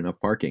and not enough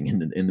parking in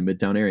the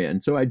Midtown area.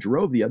 And so I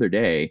drove the other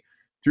day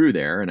through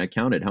there and I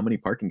counted how many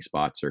parking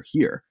spots are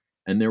here,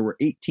 and there were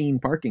 18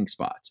 parking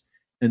spots.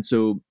 And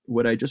so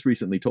what I just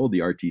recently told the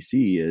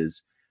RTC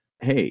is,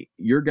 hey,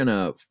 you're going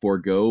to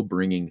forego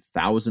bringing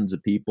thousands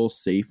of people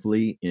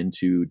safely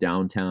into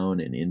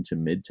downtown and into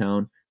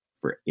Midtown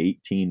for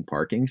 18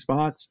 parking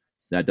spots?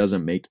 That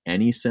doesn't make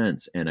any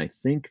sense. And I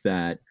think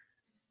that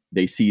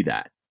they see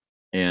that.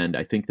 And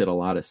I think that a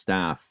lot of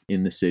staff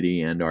in the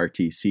city and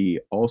RTC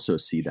also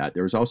see that.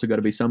 There's also got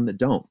to be some that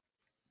don't.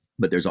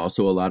 But there's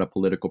also a lot of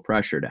political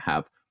pressure to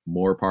have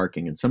more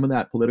parking. And some of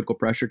that political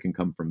pressure can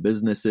come from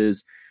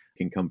businesses,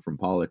 can come from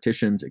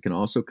politicians. It can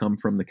also come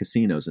from the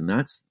casinos. And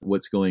that's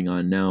what's going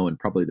on now, and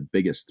probably the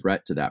biggest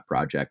threat to that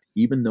project,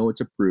 even though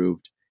it's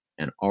approved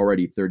and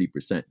already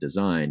 30%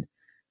 designed.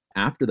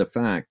 After the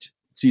fact,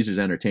 Caesars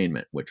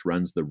Entertainment, which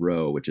runs the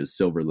Row, which is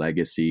Silver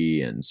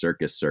Legacy and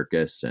Circus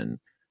and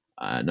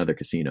another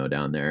casino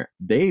down there,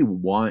 they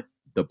want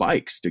the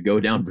bikes to go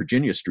down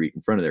Virginia Street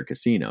in front of their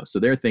casino. So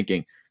they're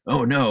thinking,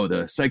 oh no,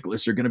 the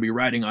cyclists are going to be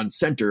riding on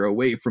Center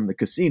away from the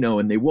casino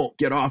and they won't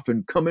get off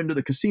and come into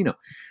the casino.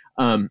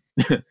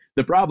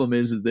 The problem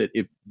is that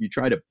if you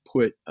try to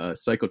put a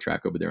cycle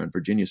track over there on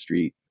Virginia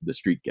Street, the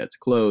street gets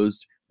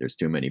closed. There's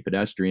too many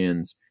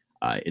pedestrians.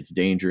 It's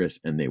dangerous,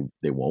 and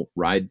they won't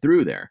ride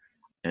through there.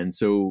 And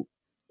so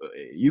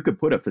you could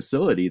put a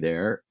facility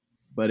there,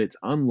 but it's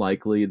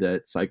unlikely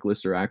that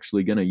cyclists are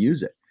actually going to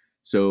use it.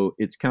 So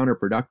it's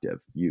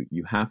counterproductive.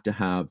 You have to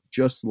have,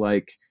 just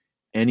like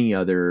any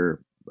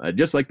other,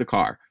 just like the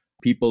car,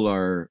 people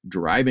are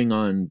driving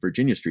on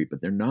Virginia Street,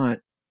 but they're not,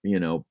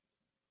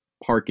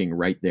 parking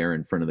right there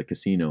in front of the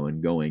casino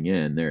and going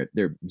in.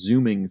 They're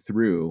zooming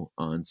through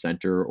on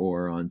Center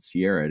or on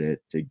Sierra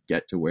to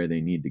get to where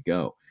they need to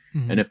go.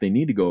 Mm-hmm. And if they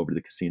need to go over to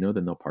the casino,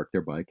 then they'll park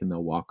their bike and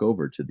they'll walk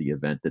over to the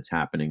event that's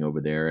happening over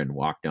there and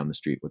walk down the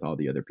street with all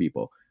the other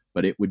people.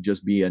 But it would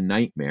just be a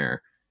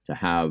nightmare to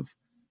have,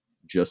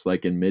 just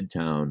like in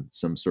Midtown,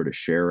 some sort of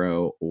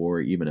Sharrow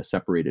or even a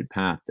separated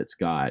path that's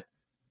got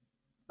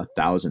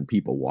 1,000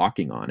 people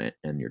walking on it,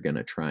 and you're going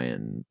to try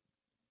and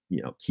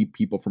keep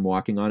people from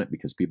walking on it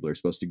because people are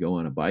supposed to go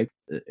on a bike.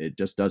 It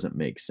just doesn't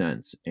make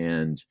sense.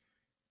 And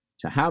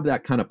to have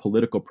that kind of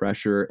political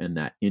pressure and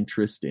that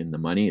interest in the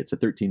money, it's a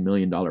 $13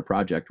 million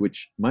project,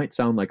 which might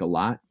sound like a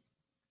lot,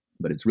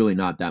 but it's really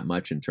not that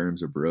much in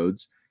terms of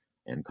roads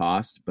and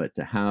cost. But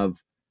to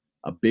have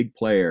a big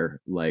player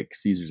like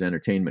Caesars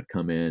Entertainment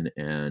come in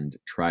and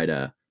try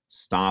to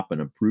stop an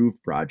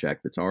approved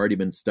project that's already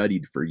been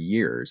studied for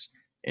years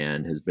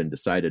and has been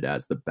decided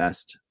as the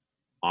best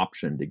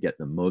option to get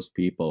the most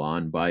people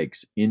on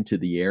bikes into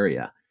the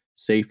area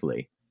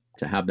safely,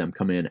 to have them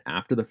come in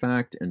after the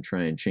fact and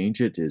try and change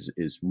it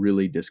is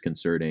really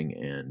disconcerting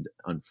and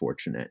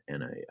unfortunate.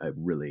 And I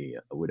really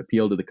would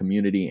appeal to the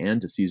community and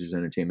to Caesars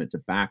Entertainment to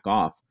back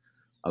off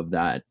of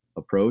that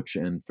approach,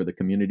 and for the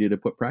community to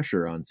put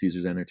pressure on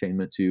Caesars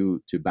Entertainment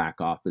to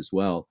back off as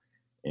well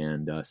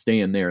and stay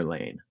in their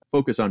lane.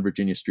 Focus on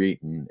Virginia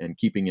Street and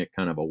keeping it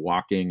kind of a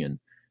walking, and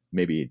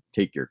maybe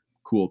take your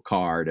cool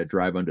car to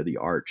drive under the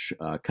arch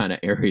kind of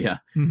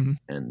area, mm-hmm.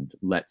 and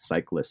let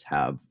cyclists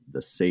have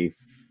the safe,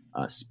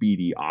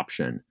 speedy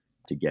option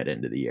to get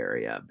into the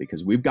area,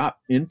 because we've got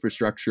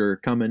infrastructure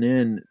coming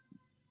in.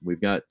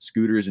 We've got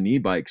scooters and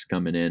e-bikes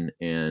coming in,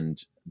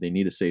 and they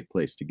need a safe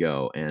place to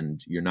go.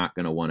 And you're not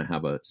going to want to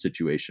have a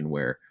situation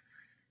where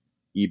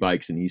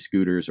e-bikes and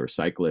e-scooters or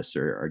cyclists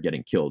are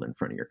getting killed in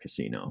front of your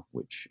casino,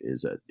 which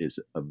is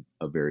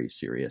a very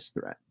serious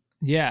threat.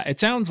 Yeah,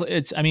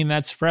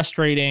 that's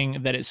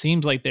frustrating that it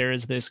seems like there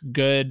is this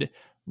good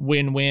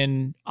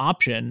win-win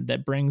option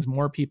that brings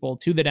more people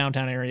to the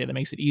downtown area, that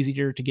makes it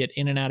easier to get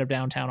in and out of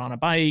downtown on a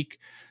bike.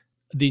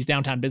 These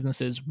downtown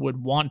businesses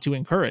would want to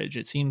encourage.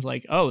 It seems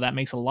like, that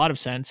makes a lot of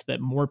sense that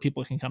more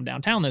people can come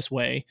downtown this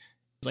way.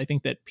 I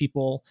think that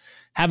people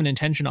have an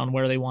intention on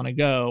where they want to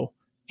go.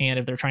 And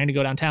if they're trying to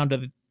go downtown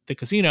to the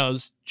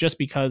casinos, just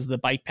because the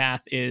bike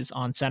path is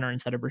on Center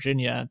instead of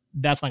Virginia,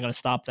 that's not going to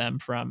stop them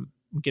from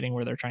getting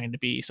where they're trying to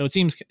be. So it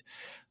seems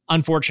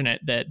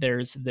unfortunate that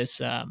there's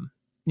this,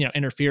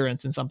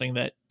 interference in something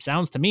that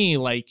sounds to me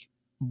like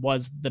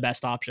was the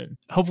best option.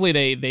 Hopefully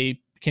they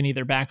can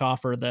either back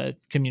off, or the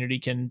community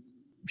can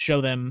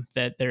show them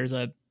that there's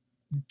a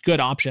good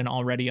option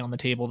already on the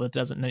table that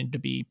doesn't need to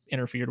be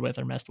interfered with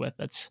or messed with.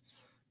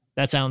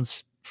 That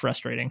sounds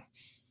frustrating.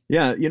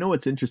 Yeah.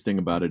 What's interesting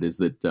about it is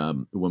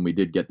that when we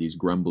did get these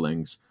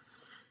grumblings,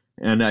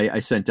 and I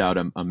sent out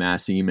a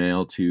mass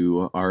email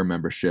to our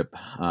membership.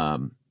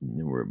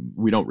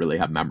 We don't really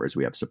have members;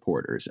 we have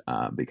supporters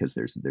because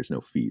there's no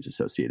fees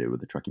associated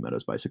with the Truckee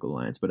Meadows Bicycle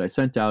Alliance. But I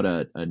sent out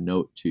a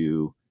note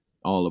to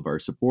all of our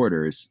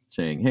supporters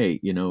saying, "Hey,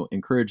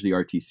 encourage the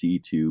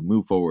RTC to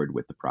move forward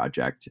with the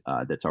project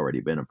that's already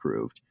been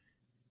approved."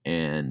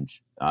 And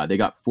they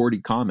got 40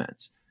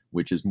 comments,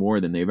 which is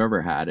more than they've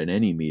ever had at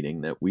any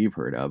meeting that we've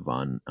heard of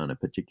on a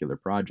particular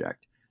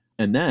project.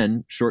 And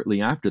then shortly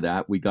after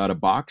that, we got a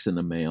box in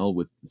the mail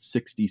with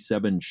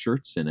 67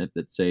 shirts in it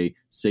that say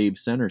Save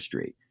Center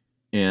Street.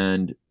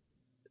 And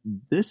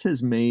this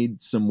has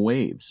made some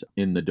waves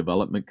in the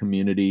development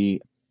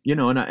community.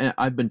 And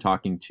I've been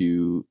talking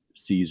to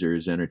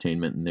Caesars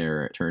Entertainment and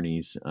their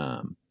attorneys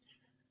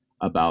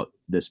about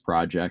this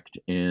project.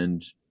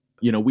 And,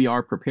 we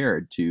are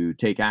prepared to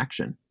take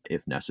action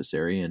if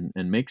necessary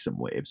and make some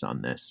waves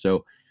on this.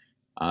 So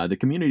the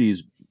community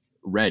is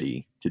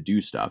ready to do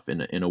stuff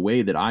in a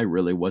way that I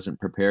really wasn't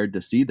prepared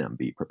to see them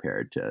be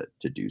prepared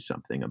to do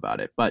something about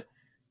it. But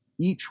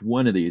each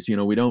one of these,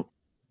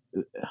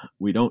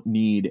 we don't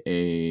need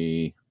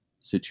a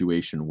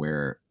situation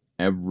where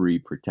every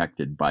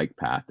protected bike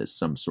path is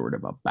some sort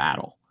of a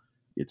battle.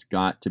 It's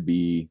got to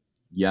be,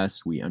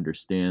 yes, we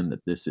understand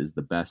that this is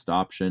the best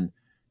option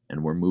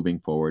and we're moving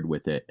forward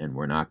with it, and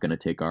we're not going to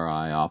take our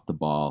eye off the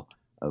ball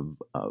of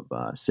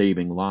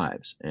saving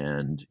lives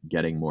and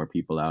getting more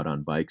people out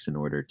on bikes in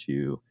order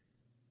to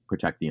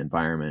protect the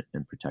environment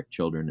and protect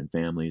children and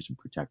families and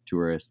protect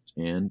tourists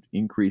and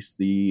increase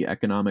the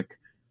economic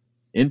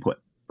input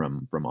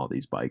from all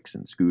these bikes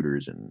and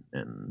scooters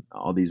and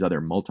all these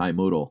other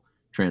multimodal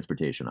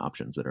transportation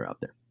options that are out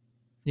there.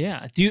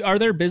 Yeah. Are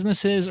there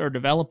businesses or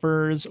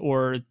developers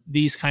or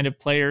these kind of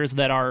players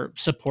that are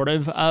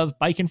supportive of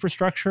bike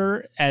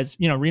infrastructure? As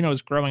Reno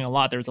is growing a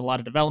lot. There's a lot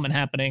of development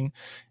happening.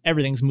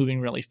 Everything's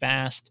moving really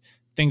fast.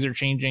 Things are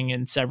changing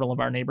in several of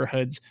our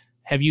neighborhoods.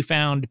 Have you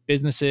found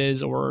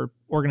businesses or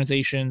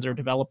organizations or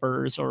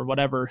developers or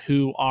whatever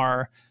who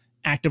are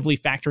actively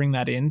factoring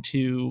that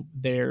into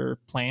their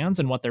plans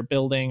and what they're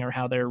building or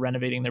how they're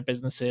renovating their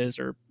businesses,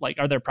 or like,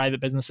 are there private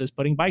businesses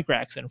putting bike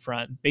racks in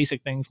front,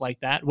 basic things like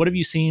that? What have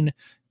you seen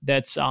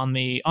that's on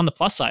the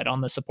plus side,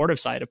 on the supportive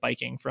side of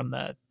biking from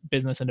the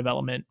business and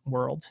development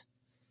world?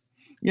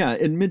 Yeah,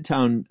 in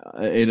Midtown,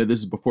 this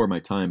is before my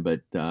time,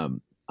 but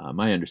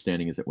my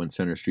understanding is that when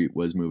Center Street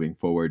was moving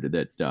forward,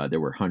 that there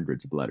were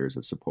hundreds of letters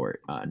of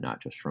support, not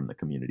just from the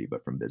community,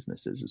 but from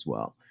businesses as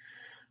well.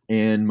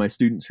 And my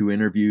students who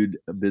interviewed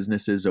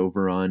businesses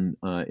over in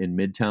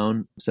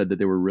Midtown said that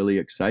they were really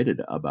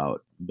excited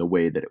about the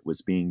way that it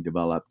was being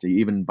developed.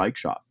 Even the bike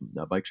shop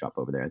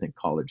over there, I think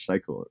College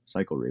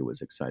Cyclery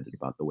was excited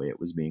about the way it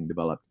was being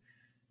developed.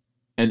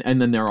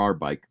 And then there are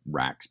bike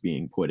racks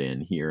being put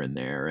in here and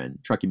there.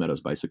 And Truckee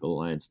Meadows Bicycle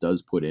Alliance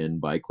does put in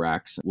bike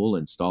racks. We'll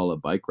install a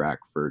bike rack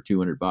for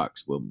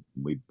 $200.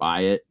 We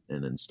buy it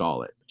and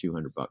install it,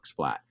 $200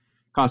 flat.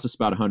 Costs us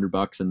about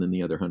 $100, and then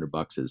the other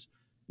 $100 is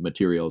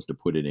materials to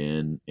put it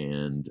in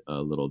and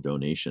a little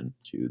donation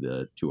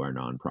to our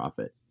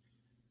nonprofit.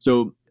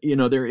 So,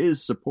 there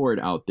is support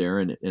out there,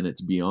 and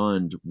it's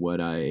beyond what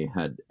I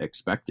had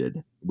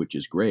expected, which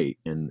is great,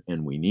 and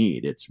we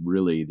need. It's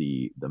really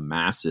the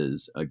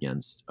masses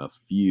against a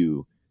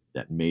few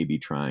that may be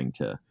trying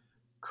to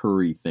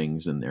curry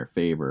things in their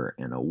favor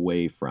and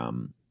away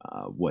from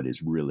what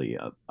is really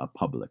a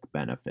public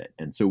benefit.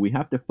 And so we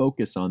have to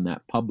focus on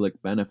that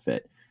public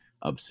benefit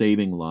of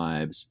saving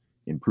lives,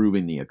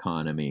 improving the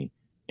economy,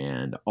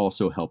 and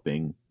also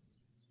helping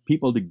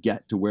people to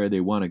get to where they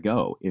want to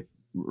go. If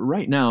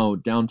right now,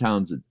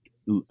 downtown's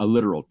a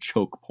literal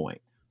choke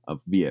point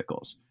of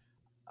vehicles.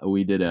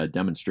 We did a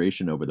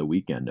demonstration over the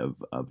weekend of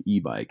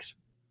e-bikes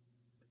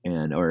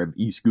or of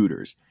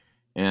e-scooters.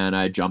 And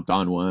I jumped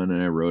on one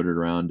and I rode it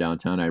around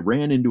downtown. I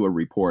ran into a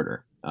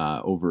reporter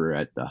over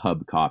at the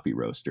Hub Coffee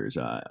Roasters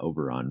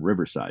over on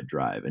Riverside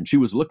Drive. And she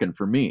was looking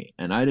for me.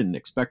 And I didn't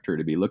expect her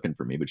to be looking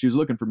for me, but she was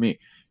looking for me.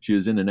 She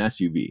was in an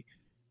SUV.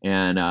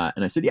 And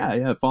I said,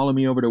 yeah, follow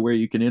me over to where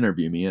you can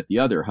interview me at the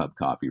other Hub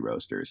Coffee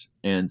Roasters.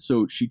 And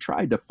so she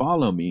tried to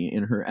follow me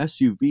in her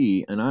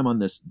SUV, and I'm on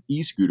this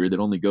e-scooter that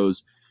only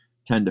goes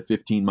 10 to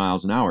 15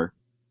 miles an hour.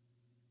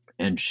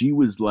 And she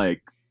was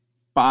like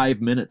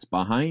 5 minutes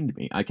behind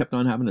me. I kept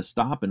on having to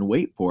stop and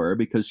wait for her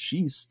because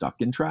she's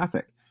stuck in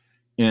traffic.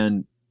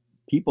 And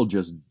people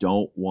just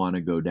don't want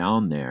to go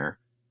down there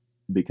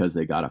because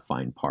they got to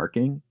find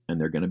parking and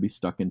they're going to be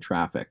stuck in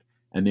traffic.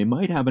 And they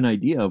might have an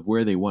idea of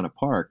where they want to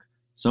park.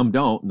 Some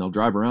don't, and they'll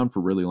drive around for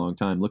a really long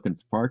time looking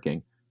for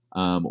parking,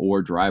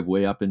 or drive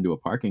way up into a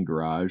parking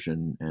garage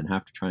and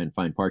have to try and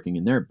find parking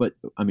in there. But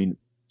I mean,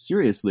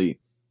 seriously,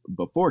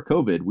 before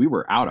COVID, we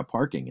were out of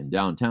parking in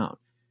downtown,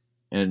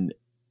 and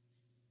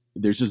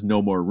there's just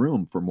no more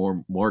room for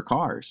more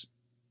cars.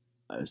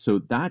 So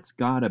that's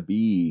got to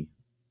be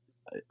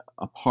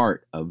a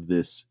part of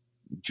this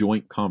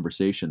joint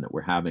conversation that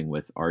we're having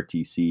with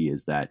RTC,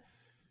 is that,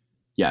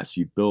 yes,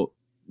 you built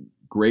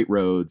great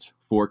roads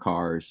for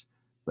cars,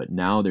 but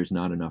now there's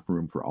not enough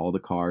room for all the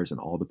cars and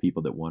all the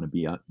people that want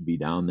to be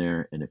down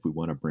there. And if we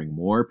want to bring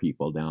more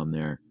people down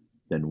there,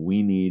 then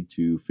we need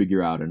to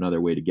figure out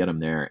another way to get them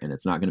there. And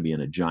it's not going to be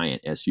in a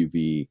giant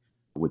SUV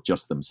with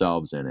just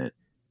themselves in it.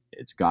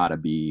 It's got to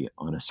be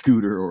on a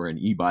scooter or an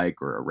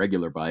e-bike or a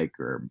regular bike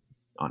or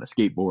on a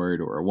skateboard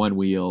or a one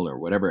wheel or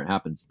whatever it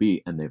happens to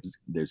be. And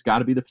there's got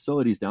to be the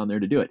facilities down there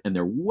to do it. And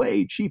they're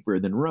way cheaper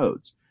than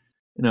roads.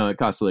 It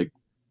costs like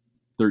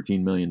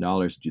 $13 million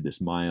to do this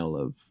mile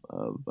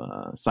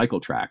of cycle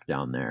track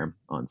down there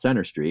on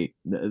Center Street.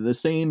 The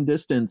same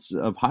distance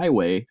of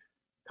highway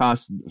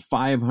costs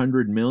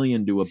 $500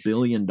 million to $1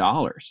 billion.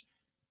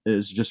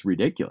 Is just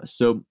ridiculous.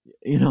 So,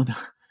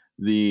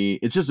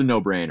 it's just a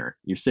no-brainer.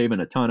 You're saving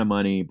a ton of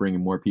money,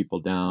 bringing more people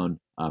down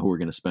who are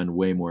going to spend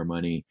way more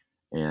money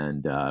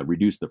and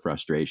reduce the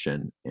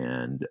frustration.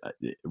 And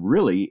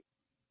really,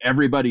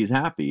 everybody's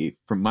happy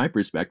from my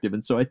perspective.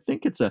 And so I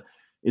think it's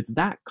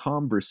that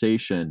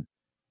conversation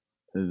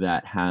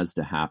that has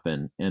to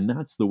happen. And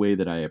that's the way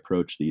that I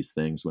approach these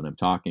things when I'm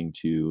talking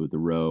to the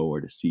Row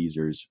or to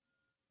Caesars,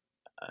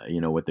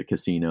 with the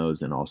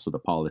casinos and also the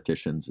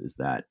politicians, is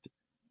that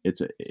it's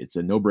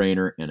a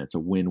no-brainer and it's a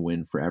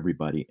win-win for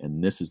everybody.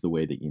 And this is the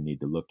way that you need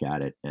to look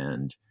at it.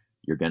 And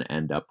you're going to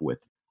end up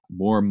with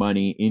more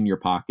money in your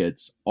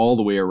pockets all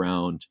the way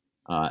around,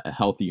 a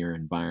healthier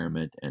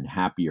environment and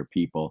happier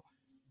people.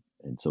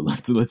 And so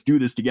let's do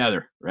this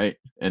together. Right.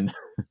 And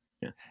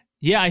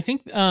yeah, I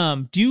think,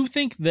 do you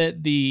think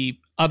that the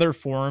other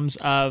forms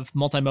of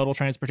multimodal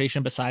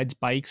transportation besides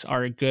bikes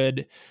are a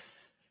good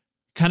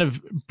kind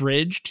of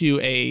bridge to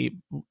a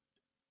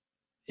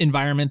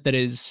environment that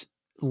is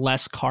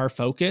less car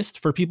focused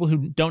for people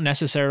who don't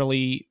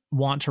necessarily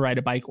want to ride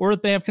a bike, or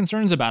they have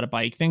concerns about a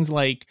bike? Things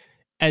like,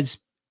 as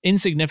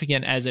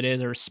insignificant as it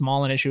is or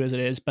small an issue as it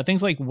is, but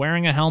things like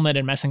wearing a helmet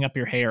and messing up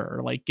your hair,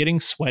 or like getting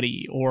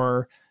sweaty,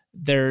 or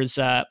there's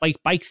like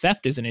bike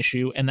theft is an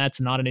issue, and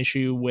that's not an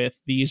issue with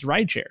these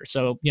ride shares.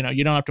 So,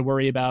 you don't have to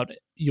worry about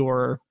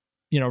your,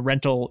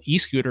 rental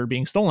e-scooter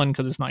being stolen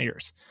because it's not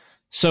yours.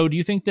 So do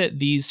you think that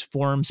these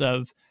forms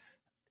of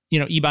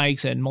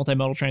e-bikes and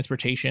multimodal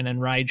transportation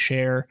and ride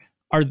share,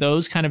 are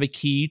those kind of a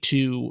key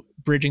to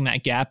bridging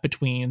that gap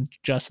between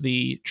just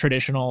the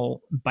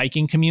traditional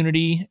biking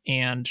community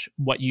and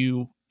what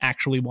you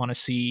actually want to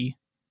see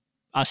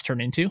us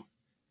turn into?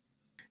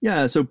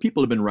 Yeah, so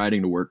people have been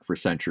riding to work for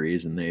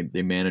centuries, and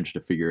they manage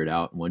to figure it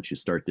out. And once you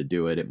start to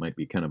do it, it might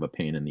be kind of a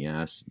pain in the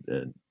ass,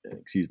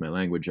 excuse my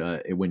language,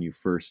 when you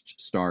first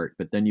start.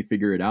 But then you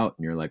figure it out,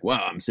 and you're like,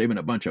 wow, I'm saving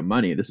a bunch of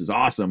money. This is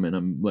awesome. And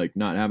I'm like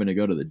not having to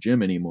go to the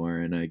gym anymore,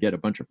 and I get a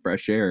bunch of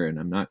fresh air, and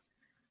I'm not,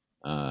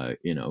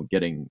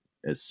 getting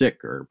as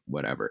sick or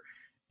whatever.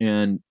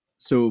 And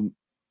so,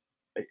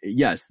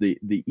 yes, the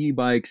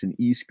e-bikes and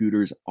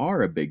e-scooters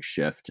are a big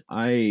shift.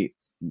 I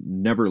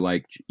never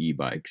liked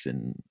e-bikes,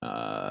 and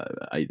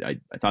I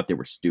thought they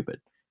were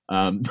stupid.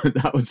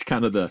 That was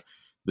kind of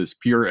this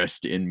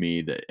purist in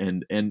me. That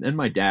and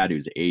my dad,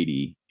 who's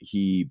 80,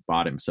 he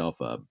bought himself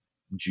a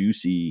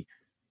juicy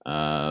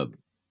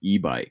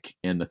e-bike,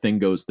 and the thing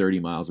goes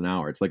 30 miles an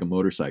hour. It's like a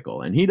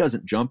motorcycle, and he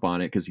doesn't jump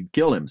on it because he'd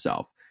kill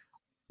himself.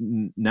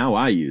 Now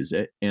I use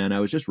it, and I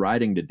was just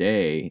riding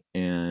today,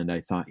 and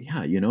I thought,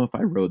 yeah, if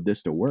I rode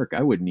this to work,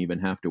 I wouldn't even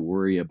have to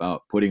worry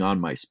about putting on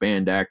my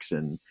spandex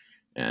and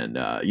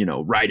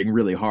riding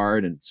really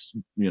hard and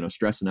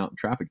stressing out in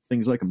traffic.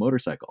 Things like a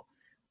motorcycle.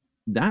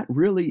 That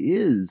really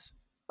is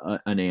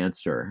an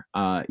answer.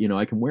 I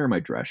can wear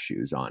my dress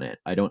shoes on it.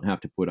 I don't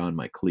have to put on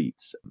my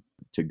cleats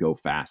to go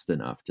fast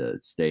enough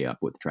to stay up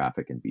with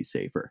traffic and be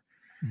safer.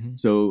 Mm-hmm.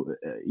 So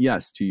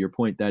yes, to your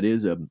point, that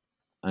is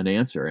an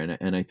answer,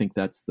 and I think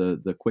that's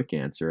the quick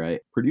answer. I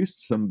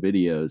produced some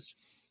videos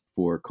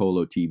for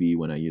Colo TV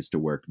when I used to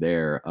work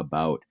there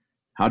about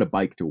how to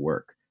bike to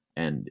work,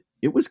 and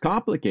it was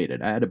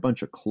complicated. I had a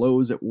bunch of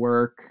clothes at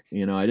work.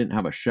 I didn't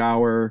have a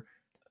shower.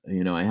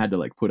 I had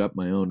to put up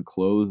my own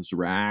clothes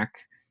rack,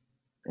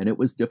 and it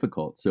was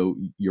difficult. So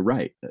you're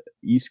right.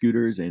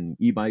 E-scooters and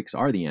e-bikes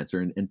are the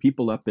answer. And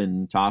people up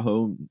in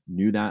Tahoe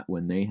knew that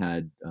when they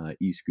had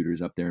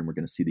e-scooters up there, and we're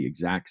going to see the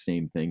exact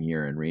same thing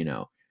here in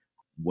Reno.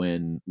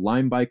 When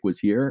Lime Bike was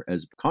here,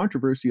 as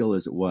controversial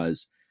as it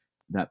was,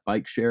 that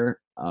bike share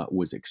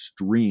was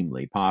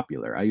extremely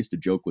popular. I used to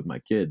joke with my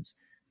kids,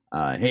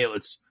 hey,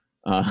 let's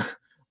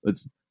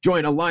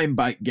join a Lime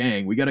Bike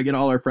gang. We got to get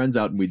all our friends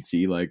out. And we'd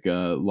see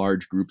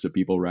large groups of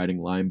people riding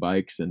Lime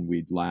bikes, and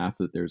we'd laugh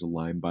that there's a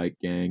Lime Bike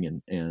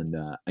gang. And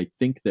I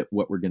think that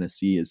what we're going to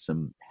see is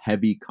some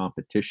heavy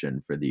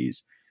competition for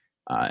these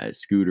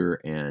scooter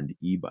and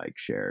e-bike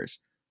shares.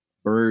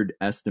 Bird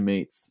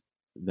estimates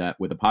that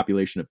with a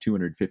population of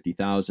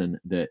 250,000,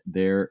 that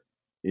there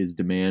is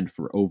demand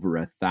for over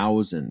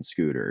 1,000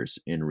 scooters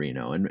in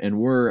Reno. And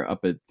we're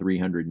up at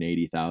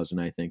 380,000,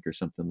 I think, or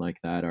something like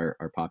that,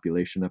 our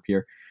population up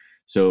here.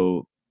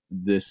 So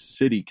this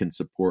city can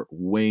support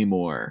way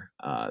more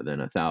than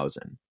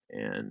 1,000.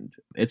 And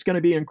it's going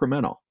to be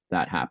incremental,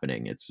 that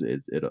happening.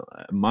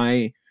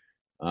 My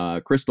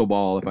crystal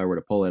ball, if I were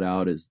to pull it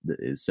out, is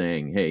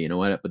saying, hey, you know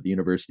what, up at the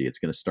university, it's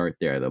going to start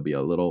there. There'll be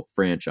a little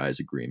franchise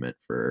agreement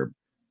for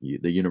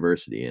the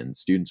university, and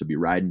students will be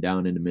riding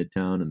down into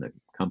Midtown, and the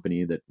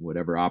company that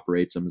whatever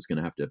operates them is going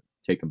to have to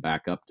take them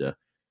back up to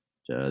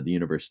the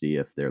university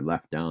if they're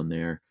left down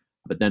there.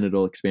 But then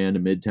it'll expand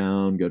to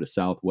Midtown, go to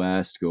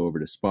Southwest, go over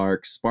to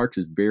Sparks. Sparks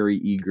is very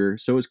eager.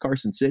 So is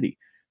Carson City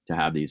to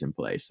have these in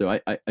place. So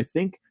I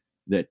think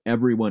that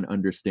everyone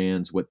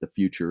understands what the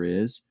future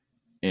is,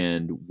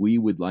 and we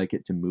would like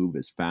it to move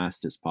as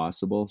fast as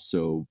possible.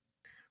 So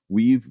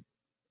we've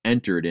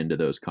entered into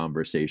those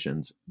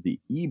conversations. The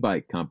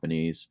e-bike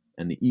companies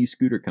and the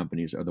e-scooter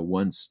companies are the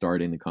ones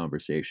starting the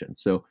conversation.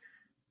 So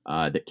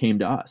that came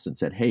to us and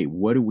said, hey,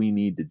 what do we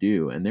need to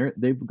do? And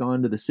they've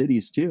gone to the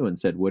cities too and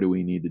said, what do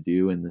we need to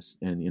do? And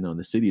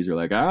the cities are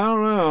like, I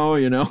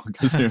don't know,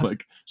 because they're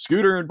like,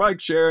 scooter and bike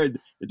share, it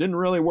didn't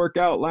really work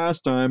out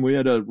last time. We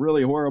had a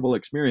really horrible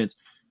experience.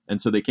 And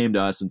so they came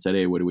to us and said,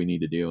 hey, what do we need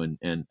to do?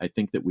 And I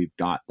think that we've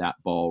got that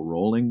ball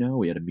rolling now.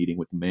 We had a meeting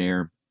with the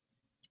mayor.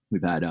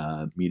 We've had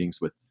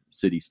meetings with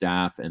city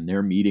staff, and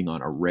they're meeting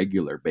on a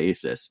regular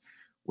basis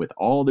with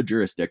all the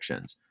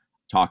jurisdictions,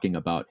 talking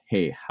about,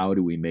 hey, how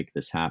do we make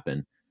this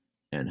happen,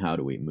 and how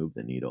do we move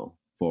the needle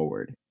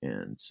forward?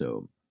 And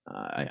so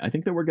I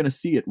think that we're going to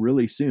see it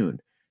really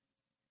soon.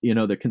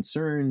 The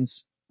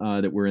concerns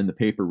that were in the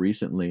paper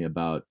recently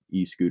about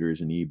e-scooters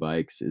and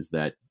e-bikes is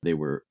that they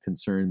were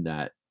concerned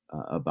that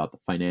about the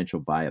financial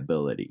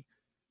viability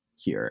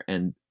here.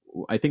 And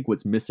I think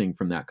what's missing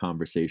from that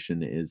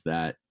conversation is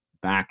that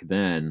back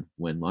then,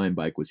 when Lime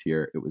Bike was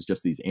here, it was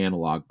just these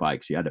analog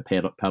bikes. You had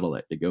to pedal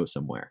it to go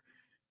somewhere.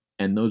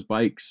 And those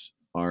bikes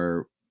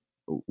were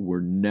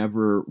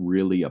never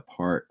really a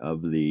part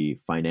of the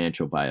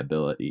financial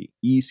viability.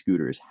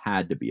 E-scooters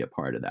had to be a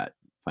part of that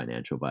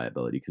financial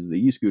viability, because the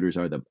e-scooters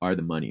are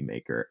the money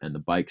maker, and the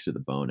bikes are the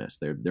bonus.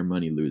 They're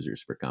money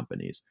losers for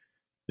companies.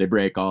 They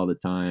break all the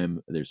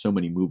time. There's so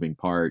many moving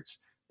parts.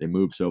 They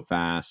move so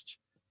fast.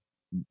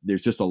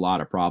 There's just a lot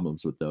of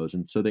problems with those.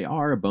 And so they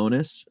are a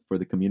bonus for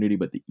the community,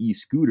 but the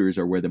e-scooters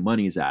are where the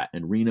money's at.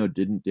 And Reno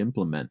didn't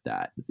implement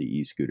that, the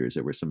e-scooters.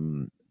 There were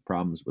some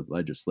problems with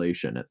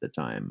legislation at the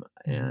time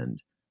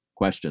and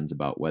questions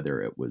about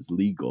whether it was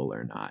legal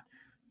or not.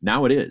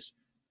 Now it is.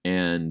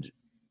 And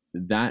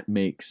that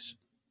makes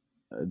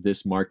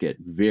this market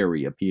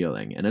very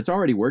appealing. And it's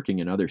already working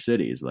in other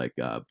cities. Like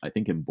I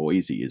think in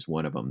Boise is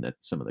one of them that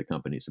some of the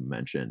companies have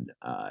mentioned.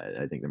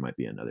 I think there might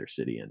be another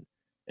city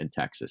in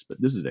Texas,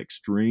 but this is an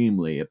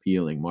extremely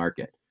appealing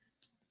market.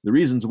 The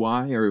reasons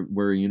why are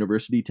we're a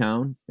university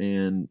town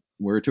and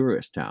we're a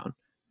tourist town.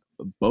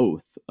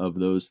 Both of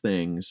those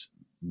things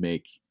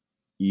make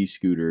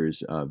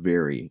e-scooters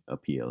very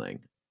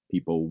appealing.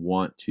 People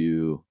want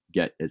to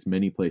get as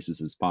many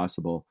places as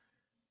possible,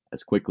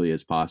 as quickly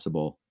as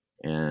possible,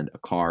 and a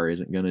car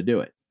isn't going to do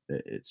it.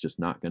 It's just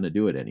not going to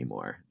do it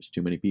anymore. There's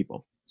too many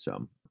people.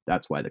 So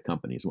that's why the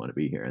companies want to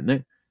be here. And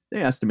they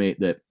estimate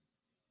that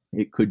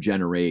it could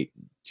generate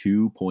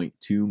 $2.2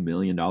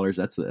 million.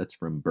 That's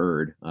from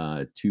Bird,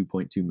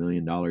 $2.2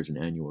 million in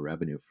annual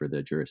revenue for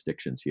the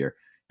jurisdictions here.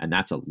 And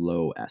that's a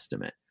low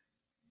estimate.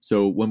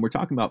 So when we're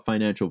talking about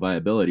financial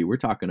viability, we're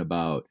talking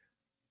about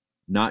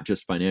not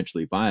just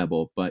financially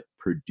viable, but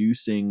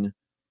producing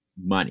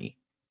money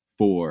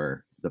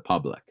for the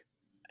public.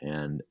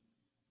 And,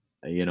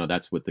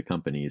 that's with the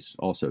companies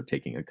also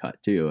taking a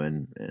cut too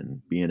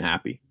and being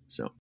happy.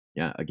 So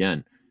yeah,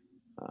 again,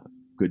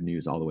 good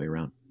news all the way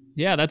around.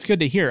 Yeah, that's good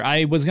to hear.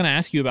 I was going to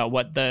ask you about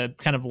what the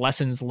kind of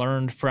lessons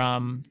learned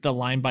from the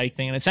Lime bike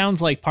thing. And it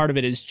sounds like part of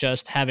it is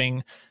just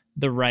having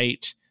the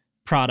right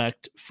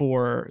product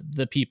for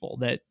the people,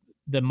 that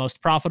the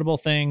most profitable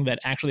thing that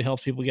actually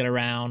helps people get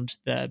around.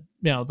 The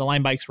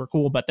Lime bikes were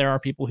cool, but there are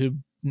people who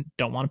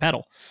don't want to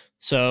pedal.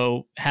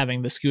 So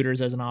having the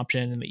scooters as an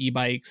option and the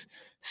e-bikes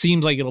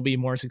seems like it'll be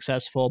more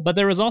successful. But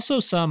there was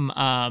also some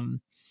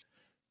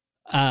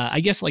I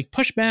guess like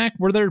pushback.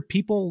 Were there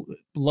people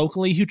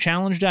locally who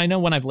challenged it? I know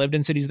when I've lived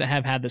in cities that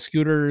have had the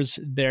scooters,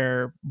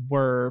 there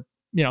were,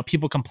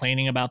 people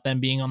complaining about them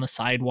being on the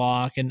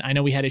sidewalk. And I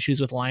know we had issues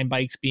with Lime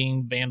bikes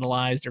being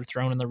vandalized or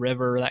thrown in the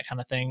river, that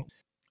kind of thing.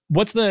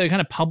 What's the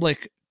kind of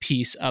public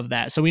piece of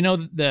that? So we know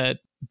that the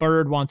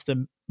Bird wants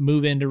to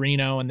move into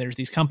Reno and there's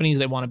these companies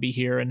that want to be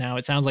here. And now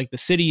it sounds like the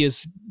city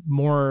is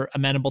more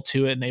amenable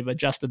to it and they've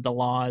adjusted the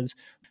laws.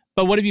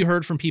 But what have you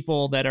heard from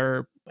people that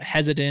are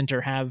hesitant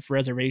or have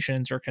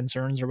reservations or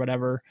concerns or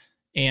whatever?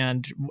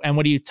 And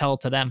what do you tell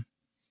to them?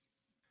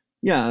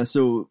 Yeah,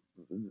 so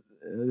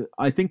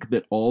I think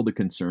that all the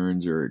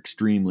concerns are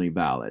extremely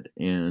valid.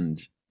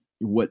 And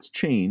what's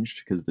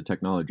changed, because the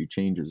technology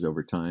changes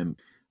over time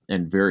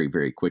and very,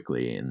 very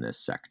quickly in this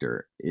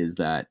sector, is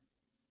that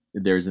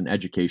there's an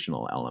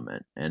educational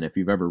element. And if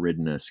you've ever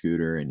ridden a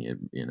scooter and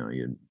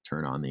you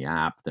turn on the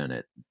app, then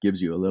it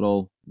gives you a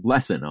little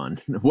lesson on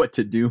what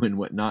to do and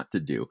what not to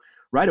do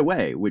right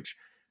away, which,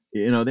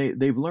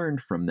 they've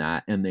learned from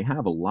that. And they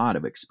have a lot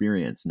of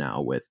experience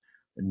now with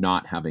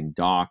not having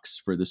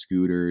docks for the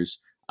scooters,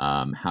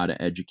 how to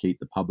educate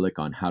the public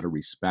on how to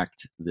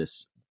respect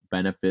this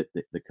benefit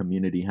that the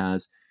community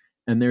has.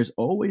 And there's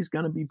always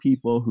going to be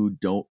people who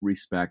don't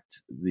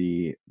respect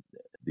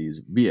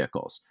these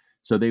vehicles.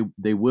 So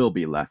they will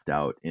be left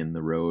out in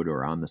the road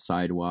or on the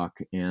sidewalk.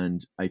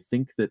 And I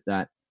think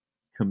that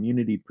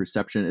community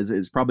perception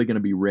is probably going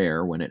to be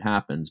rare when it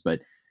happens,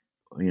 but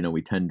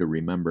we tend to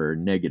remember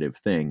negative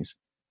things.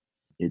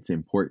 It's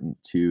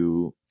important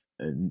to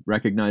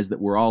recognize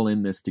that we're all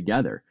in this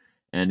together.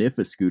 And if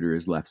a scooter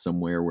is left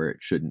somewhere where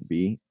it shouldn't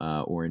be,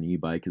 or an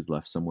e-bike is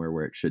left somewhere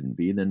where it shouldn't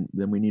be, then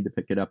we need to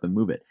pick it up and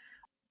move it.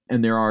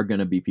 And there are going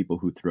to be people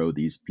who throw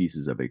these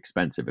pieces of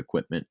expensive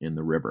equipment in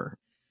the river.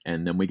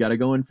 And then we got to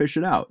go and fish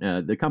it out.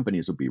 The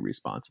companies will be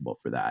responsible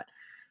for that.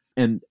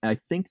 And I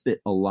think that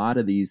a lot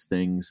of these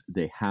things,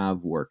 they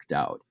have worked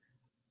out.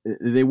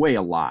 They weigh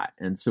a lot.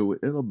 And so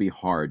it'll be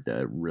hard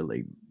to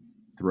really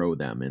throw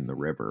them in the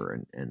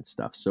river and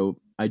stuff. So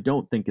I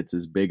don't think it's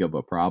as big of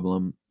a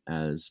problem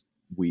as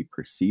we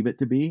perceive it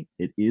to be.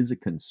 It is a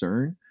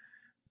concern.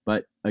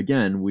 But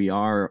again, we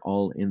are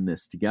all in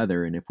this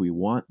together. And if we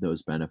want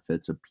those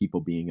benefits of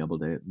people being able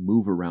to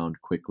move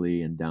around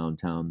quickly in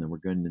downtown, then we're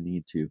going to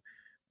need to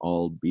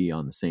all be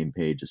on the same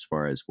page as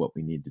far as what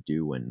we need to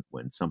do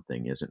when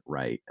something isn't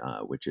right,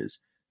 which is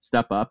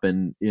step up.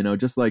 And,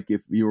 just like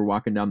if you were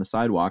walking down the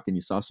sidewalk and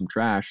you saw some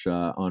trash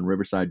on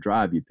Riverside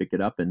Drive, you'd pick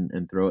it up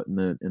and throw it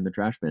in the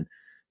trash bin.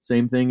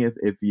 Same thing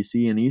if you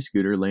see an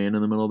e-scooter laying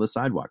in the middle of the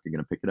sidewalk, you're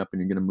going to pick it up and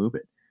you're going to move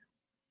it.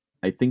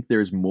 I think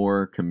there's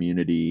more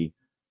community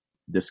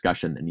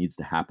discussion that needs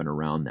to happen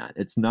around that.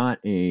 It's not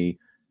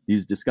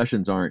these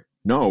discussions aren't,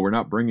 no, we're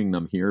not bringing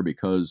them here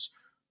because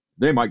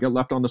they might get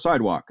left on the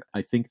sidewalk.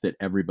 I think that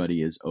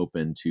everybody is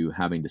open to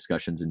having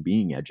discussions and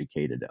being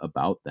educated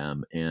about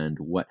them and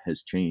what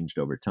has changed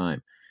over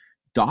time.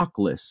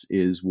 Dockless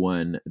is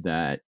one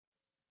that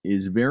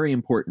is very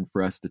important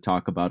for us to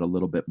talk about a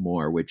little bit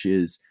more, which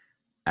is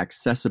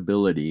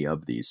accessibility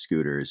of these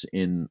scooters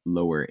in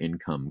lower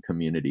income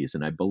communities.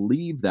 And I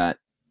believe that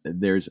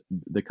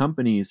the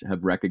companies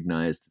have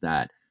recognized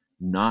that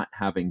not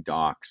having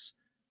docks,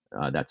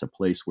 that's a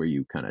place where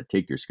you kind of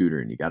take your scooter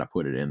and you got to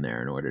put it in there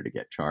in order to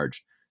get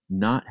charged.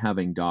 Not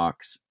having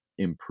docks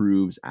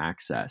improves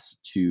access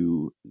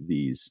to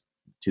these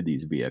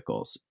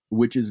vehicles,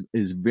 which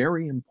is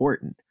very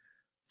important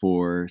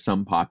for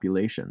some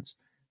populations.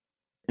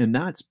 And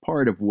that's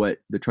part of what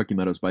the Truckee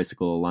Meadows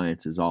Bicycle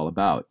Alliance is all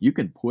about. You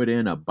can put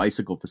in a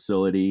bicycle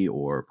facility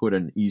or put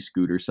an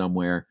e-scooter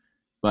somewhere,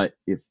 but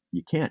if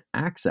you can't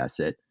access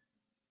it,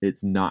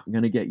 it's not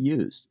going to get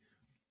used.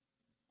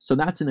 So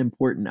that's an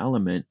important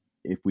element.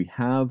 If we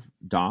have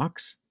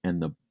docks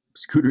and the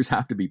scooters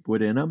have to be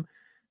put in them,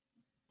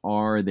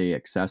 are they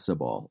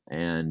accessible?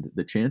 And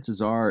the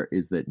chances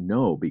is that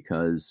no,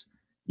 because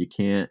you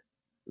can't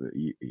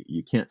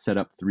set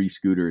up 3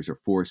 scooters or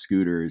 4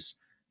 scooters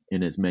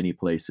in as many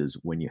places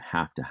when you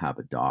have to have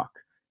a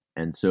dock.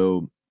 And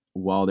so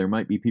while there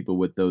might be people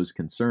with those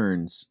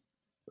concerns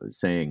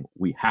saying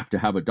we have to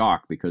have a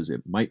dock because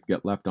it might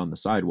get left on the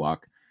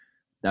sidewalk,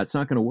 that's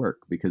not going to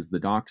work, because the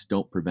docks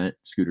don't prevent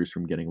scooters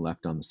from getting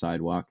left on the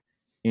sidewalk.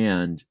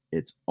 And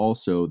it's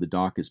also, the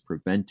dock is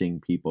preventing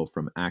people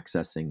from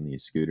accessing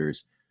these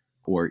scooters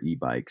or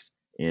e-bikes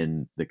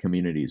in the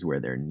communities where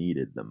they're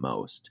needed the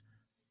most.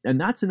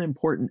 And that's an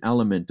important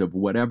element of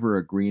whatever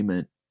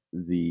agreement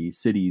the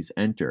cities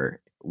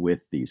enter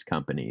with these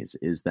companies,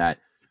 is that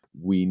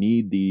we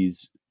need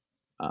these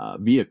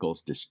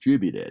vehicles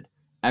distributed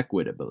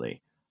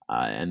equitably.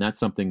 And that's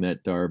something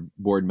that our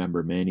board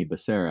member, Manny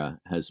Becerra,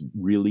 has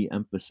really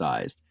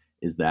emphasized,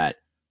 is that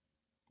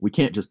we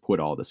can't just put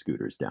all the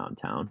scooters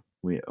downtown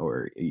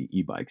or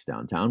e-bikes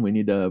downtown. We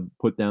need to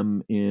put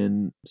them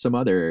in some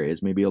other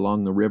areas, maybe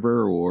along the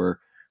river or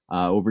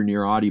over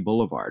near Audie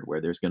Boulevard,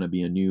 where there's going to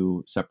be a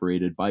new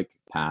separated bike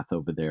path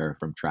over there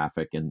from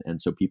traffic. And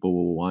so people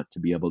will want to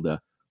be able to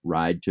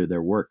ride to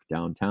their work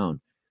downtown.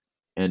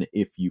 And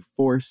if you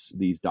force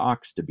these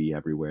docks to be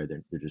everywhere,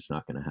 they're just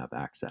not going to have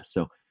access.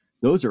 So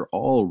those are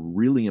all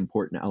really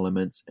important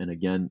elements. And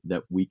again,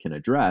 that we can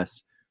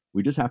address.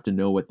 We just have to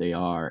know what they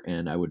are.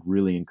 And I would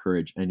really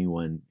encourage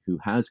anyone who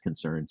has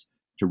concerns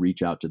to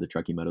reach out to the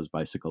Truckee Meadows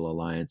Bicycle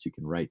Alliance. You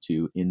can write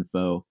to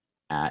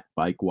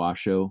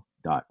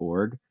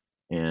info@bikewasho.org.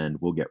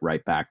 And we'll get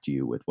right back to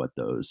you with what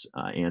those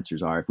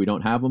answers are. If we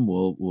don't have them,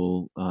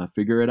 we'll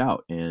figure it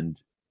out.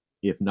 And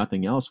if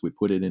nothing else, we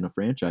put it in a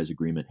franchise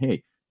agreement.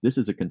 Hey, this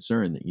is a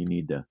concern that you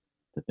need to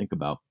think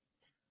about.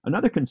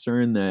 Another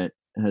concern that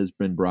has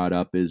been brought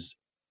up is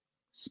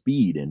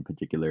speed in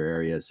particular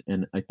areas.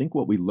 And I think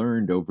what we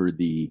learned over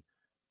the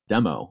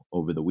demo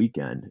over the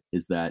weekend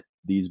is that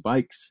these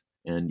bikes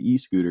and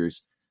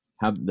e-scooters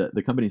have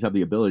the companies have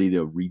the ability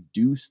to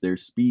reduce their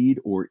speed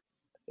or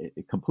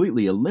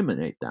completely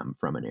eliminate them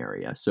from an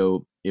area.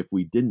 So if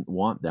we didn't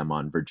want them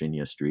on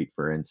Virginia Street,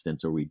 for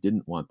instance, or we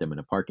didn't want them in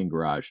a parking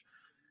garage,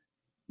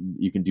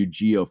 you can do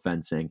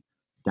geofencing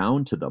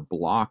down to the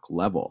block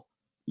level,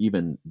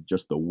 even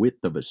just the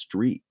width of a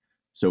street.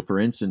 So for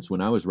instance, when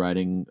I was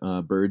riding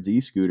Bird's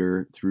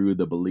e-scooter through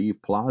the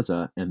Believe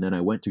Plaza, and then I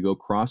went to go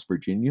cross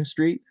Virginia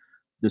Street,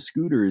 the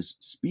scooter's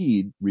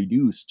speed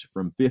reduced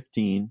from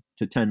 15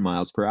 to 10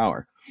 miles per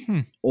hour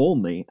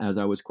only as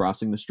I was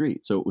crossing the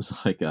street. So it was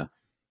like a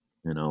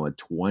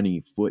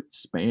 20-foot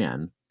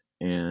span.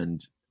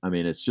 And I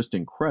mean, it's just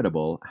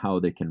incredible how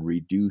they can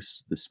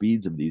reduce the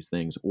speeds of these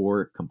things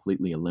or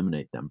completely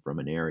eliminate them from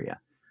an area.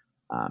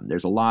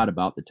 There's a lot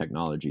about the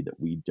technology that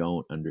we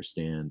don't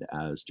understand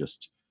as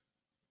just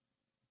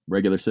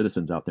regular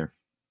citizens out there.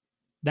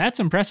 That's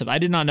impressive. I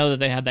did not know that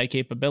they had that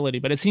capability,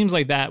 but it seems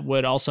like that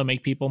would also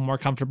make people more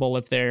comfortable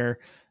if they're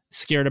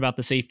scared about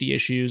the safety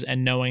issues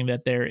and knowing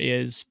that there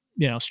is,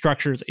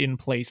 structures in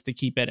place to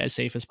keep it as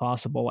safe as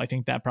possible. I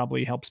think that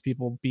probably helps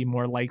people be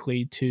more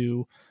likely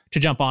to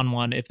jump on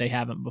one if they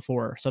haven't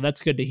before. So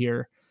that's good to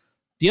hear.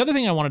 The other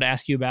thing I wanted to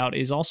ask you about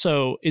is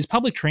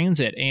public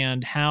transit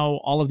and how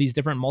all of these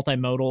different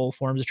multimodal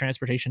forms of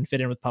transportation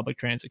fit in with public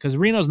transit. Because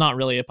Reno's not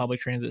really a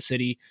public transit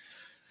city.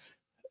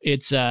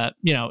 It's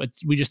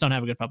we just don't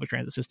have a good public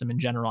transit system in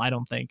general, I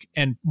don't think.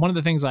 And one of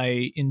the things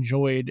I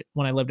enjoyed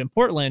when I lived in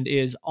Portland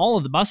is all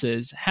of the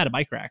buses had a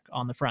bike rack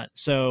on the front.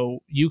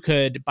 So you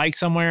could bike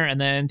somewhere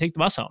and then take the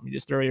bus home. You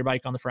just throw your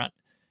bike on the front.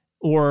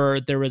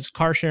 Or there was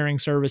car sharing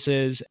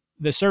services.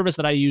 The service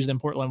that I used in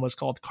Portland was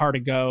called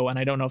Car2Go, and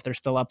I don't know if they're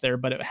still up there,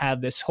 but it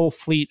had this whole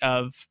fleet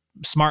of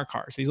smart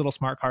cars, these little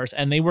smart cars,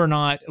 and they were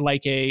not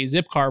like a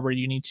Zip car where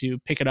you need to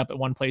pick it up at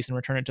one place and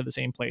return it to the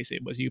same place.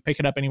 It was you pick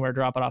it up anywhere,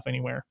 drop it off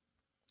anywhere.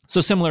 So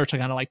similar to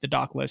kind of like the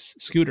dockless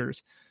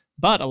scooters,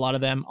 but a lot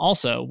of them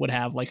also would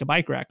have like a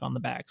bike rack on the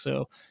back.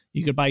 So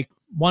you could bike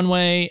one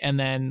way, and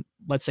then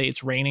let's say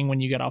it's raining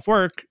when you get off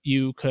work,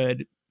 you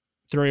could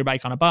throw your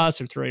bike on a bus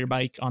or throw your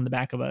bike on the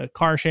back of a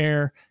car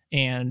share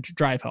and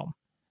drive home.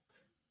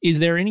 Is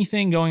there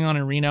anything going on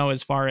in Reno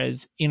as far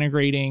as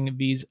integrating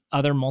these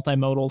other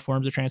multimodal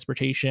forms of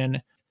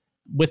transportation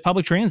with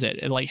public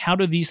transit? Like, how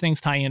do these things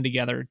tie in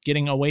together?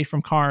 Getting away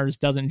from cars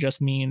doesn't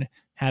just mean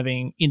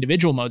having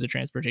individual modes of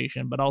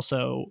transportation, but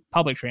also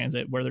public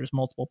transit where there's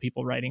multiple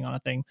people riding on a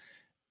thing.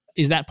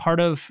 Is that part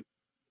of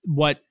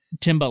what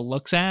Timba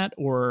looks at,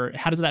 or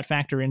how does that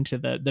factor into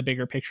the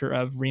bigger picture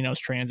of Reno's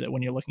transit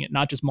when you're looking at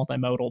not just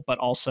multimodal, but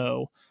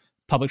also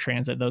public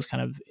transit, those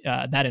kind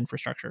of that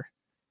infrastructure.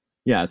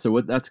 Yeah, so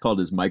what that's called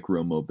is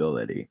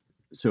micromobility.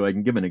 So I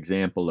can give an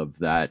example of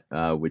that,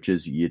 which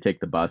is you take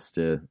the bus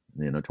to,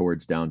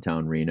 towards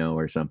downtown Reno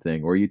or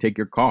something, or you take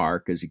your car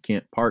because you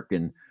can't park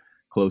in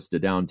close to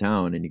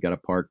downtown and you got to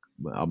park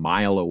a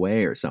mile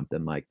away or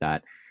something like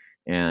that.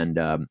 And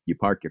you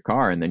park your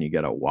car and then you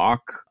got to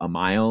walk a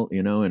mile,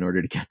 in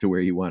order to get to where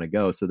you want to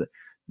go. So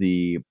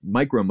the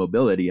micro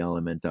mobility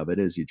element of it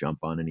is you jump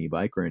on an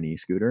e-bike or an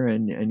e-scooter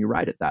and you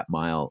ride it that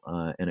mile,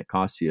 and it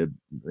costs you,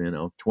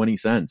 20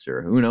 cents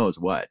or who knows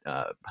what,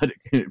 but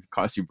it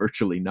costs you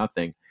virtually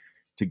nothing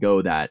to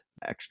go that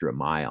extra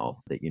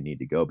mile that you need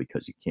to go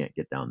because you can't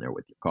get down there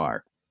with your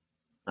car.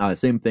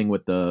 Same thing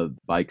with the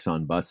bikes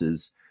on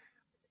buses.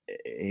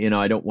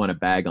 I don't want to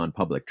bag on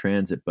public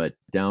transit, but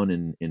down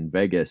in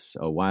Vegas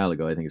a while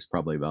ago, I think it's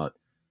probably about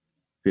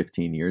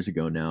 15 years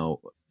ago now,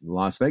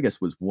 Las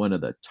Vegas was one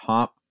of the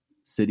top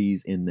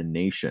cities in the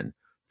nation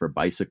for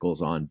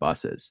bicycles on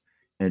buses.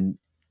 And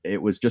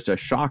it was just a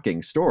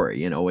shocking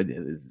story.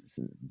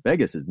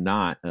 Vegas is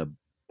not a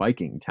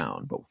biking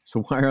town, but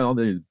so why are all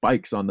these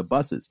bikes on the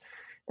buses?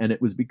 And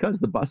it was because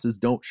the buses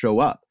don't show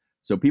up.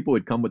 So people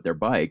would come with their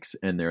bikes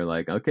and they're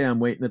like, okay, I'm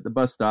waiting at the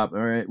bus stop. All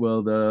right,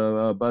 well,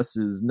 the bus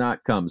is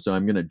not come. So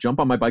I'm going to jump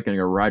on my bike and I'm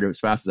going to ride as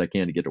fast as I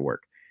can to get to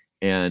work.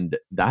 And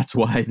that's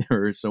why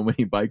there are so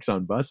many bikes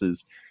on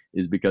buses,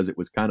 is because it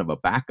was kind of a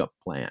backup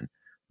plan.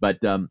 But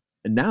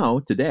now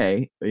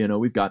today,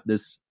 we've got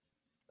this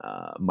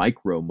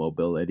micro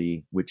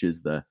mobility, which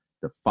is the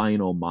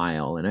final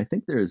mile. And I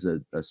think there's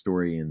a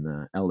story in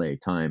the LA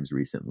Times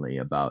recently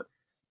about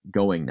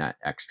going that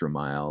extra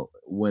mile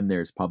when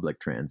there's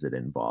public transit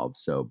involved.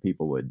 So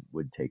people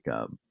would take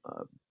a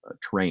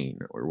train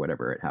or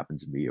whatever it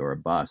happens to be, or a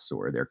bus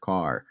or their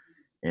car,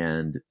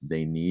 and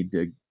they need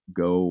to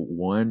go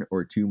 1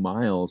 or 2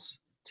 miles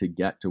to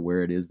get to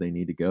where it is they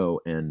need to go.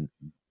 And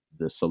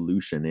the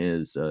solution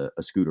is a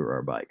scooter or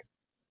a bike.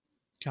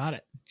 Got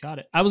it.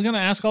 I was going to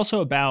ask also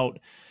about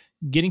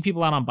getting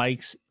people out on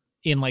bikes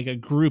in like a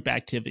group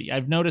activity.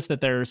 I've noticed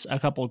that there's a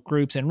couple of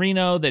groups in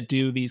Reno that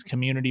do these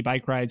community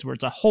bike rides where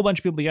it's a whole bunch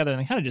of people together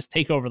and they kind of just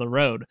take over the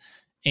road.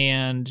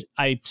 And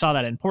I saw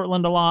that in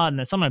Portland a lot. And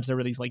then sometimes there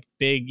were these like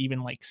big,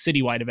 even like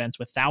citywide events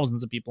with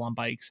thousands of people on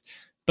bikes.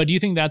 But do you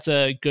think that's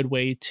a good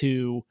way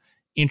to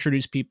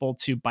introduce people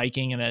to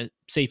biking in a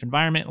safe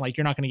environment? Like,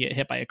 you're not going to get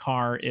hit by a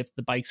car if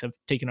the bikes have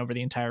taken over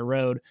the entire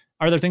road.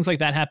 Are there things like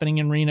that happening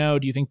in Reno?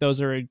 Do you think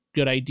those are a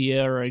good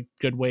idea or a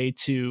good way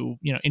to,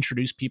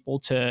 introduce people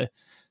to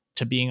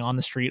being on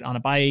the street on a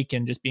bike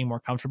and just being more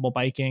comfortable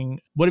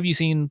biking? What have you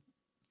seen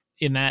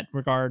in that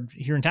regard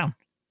here in town?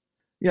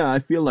 Yeah, I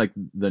feel like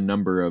the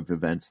number of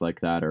events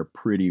like that are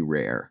pretty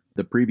rare.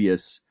 The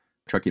previous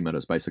Truckee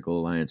Meadows Bicycle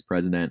Alliance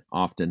president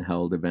often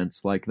held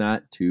events like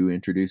that to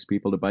introduce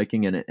people to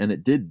biking, and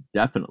it did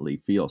definitely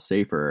feel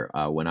safer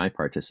when I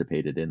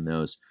participated in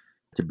those,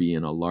 to be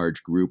in a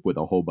large group with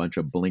a whole bunch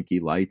of blinky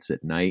lights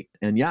at night.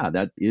 And yeah,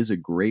 that is a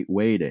great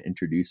way to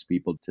introduce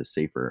people to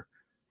safer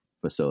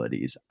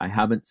facilities. I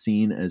haven't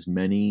seen as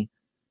many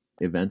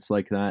events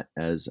like that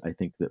as I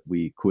think that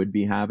we could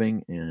be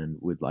having and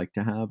would like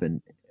to have.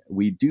 And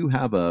we do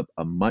have a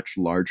much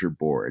larger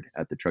board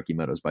at the Truckee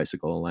Meadows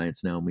Bicycle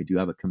Alliance now, and we do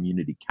have a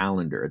community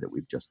calendar that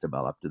we've just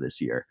developed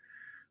this year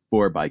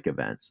for bike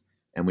events.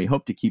 And we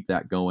hope to keep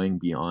that going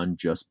beyond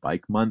just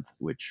Bike Month,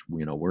 which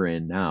we're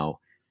in now.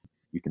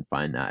 You can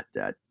find that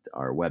at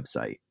our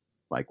website,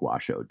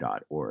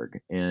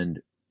 bikewashoe.org. And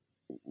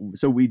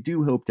so we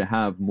do hope to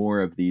have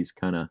more of these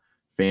kind of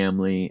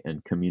family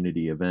and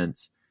community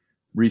events.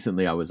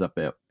 Recently, I was up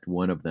at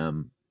one of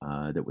them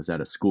that was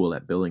at a school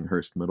at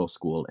Billinghurst Middle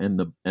School, and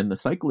the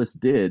cyclists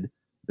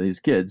these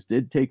kids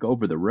did take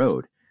over the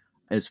road.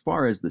 As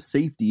far as the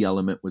safety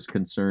element was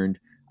concerned,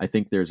 I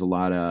think there's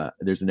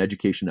an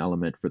education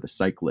element for the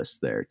cyclists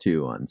there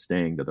too, on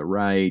staying to the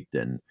right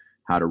and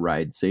how to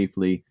ride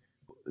safely.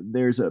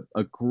 There's a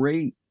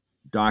great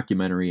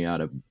documentary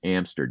out of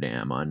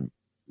Amsterdam on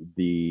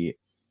the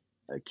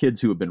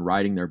kids who have been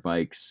riding their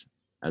bikes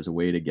as a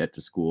way to get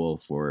to school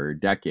for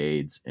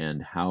decades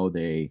and how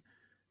they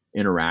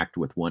interact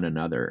with one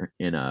another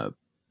in a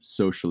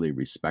socially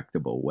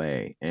respectable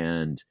way.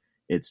 And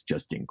it's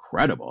just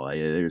incredible.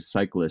 There's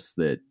cyclists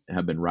that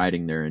have been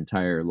riding their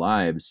entire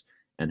lives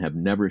and have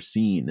never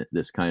seen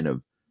this kind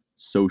of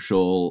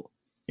social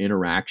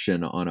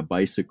interaction on a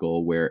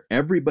bicycle where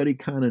everybody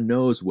kind of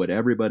knows what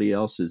everybody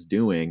else is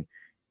doing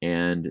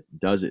and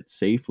does it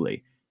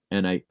safely.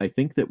 And I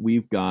think that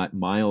we've got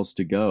miles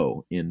to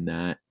go in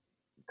that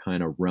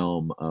kind of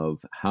realm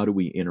of how do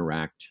we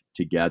interact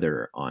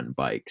together on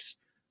bikes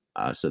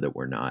so that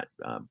we're not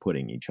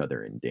putting each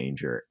other in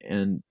danger.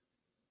 And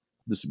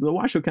the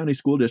Washoe County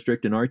School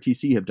District and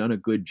RTC have done a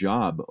good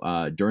job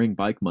during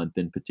Bike Month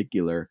in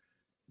particular,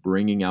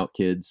 bringing out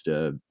kids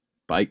to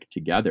bike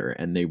together,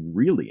 and they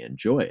really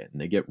enjoy it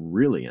and they get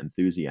really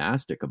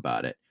enthusiastic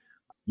about it.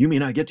 You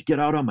mean I get to get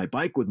out on my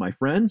bike with my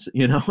friends,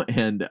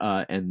 and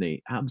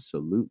they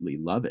absolutely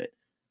love it.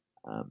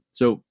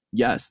 So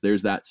yes,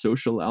 there's that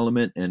social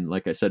element. And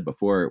like I said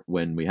before,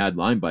 when we had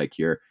Lime Bike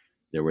here,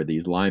 there were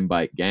these Lime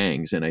bike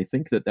gangs. And I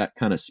think that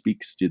kind of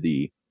speaks to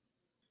the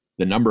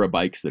number of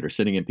bikes that are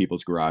sitting in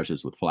people's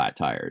garages with flat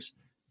tires.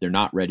 They're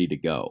not ready to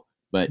go.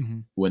 But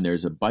when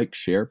there's a bike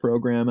share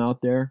program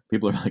out there,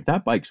 people are like,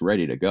 that bike's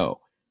ready to go.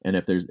 And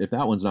if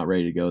that one's not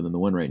ready to go, then the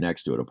one right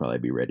next to it will probably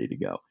be ready to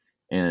go.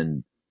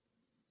 And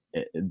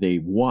they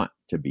want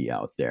to be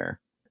out there.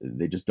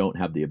 They just don't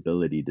have the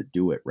ability to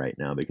do it right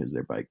now because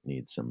their bike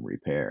needs some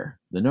repair.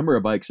 The number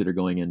of bikes that are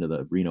going into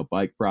the Reno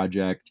Bike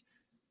Project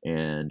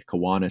and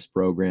Kiwanis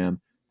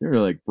program, they're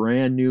like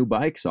brand new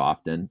bikes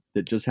often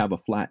that just have a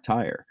flat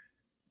tire.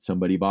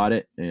 Somebody bought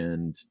it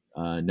and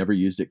never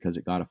used it because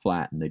it got a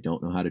flat, and they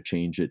don't know how to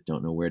change it,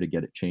 don't know where to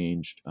get it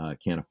changed,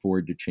 can't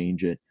afford to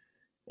change it.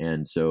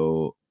 And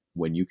so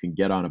when you can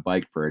get on a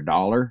bike for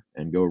 $1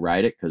 and go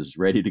ride it because it's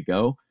ready to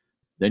go,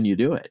 then you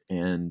do it.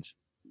 And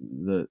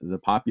the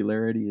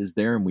popularity is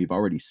there, and we've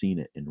already seen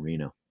it in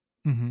Reno.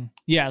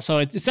 Yeah, so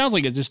it sounds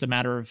like it's just a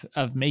matter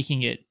of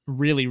making it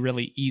really,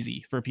 really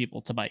easy for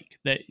people to bike.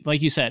 That,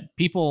 like you said,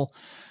 people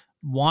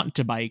want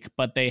to bike,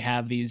 but they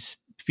have these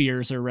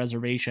fears or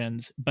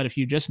reservations. But if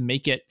you just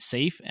make it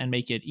safe and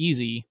make it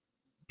easy,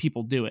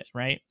 people do it,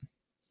 right?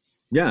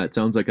 Yeah, it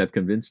sounds like I've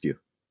convinced you.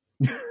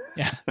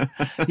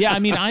 Yeah. I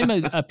mean, I'm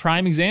a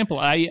prime example.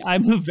 I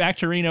moved back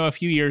to Reno a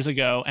few years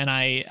ago, and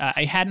I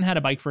hadn't had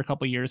a bike for a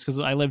couple of years because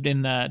I lived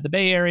in the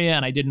Bay Area,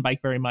 and I didn't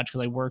bike very much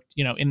because I worked,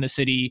 in the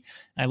city.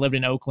 I lived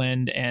in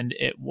Oakland, and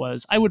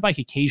I would bike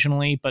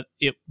occasionally, but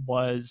there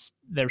was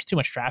too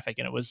much traffic,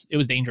 and it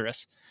was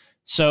dangerous.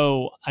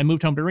 So I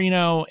moved home to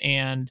Reno,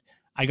 and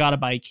I got a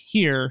bike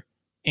here,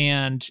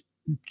 and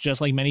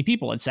just like many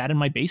people, it sat in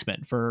my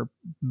basement for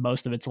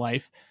most of its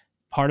life.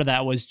 Part of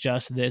that was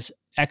just this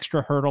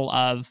extra hurdle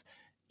of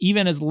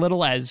even as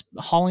little as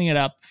hauling it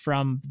up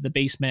from the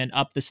basement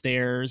up the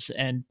stairs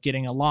and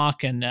getting a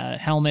lock and a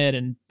helmet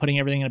and putting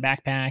everything in a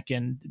backpack,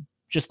 and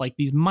just like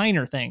these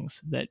minor things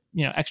that,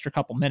 extra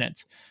couple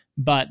minutes.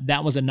 But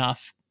that was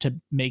enough to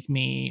make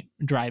me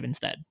drive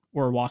instead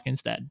or walk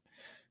instead.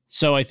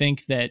 So I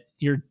think that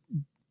you're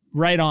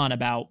right on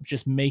about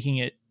just making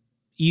it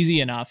easy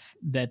enough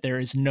that there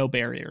is no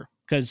barrier.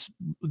 Because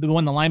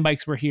when the Lime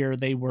bikes were here,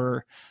 they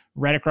were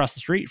right across the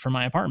street from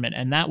my apartment.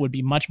 And that would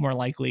be much more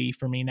likely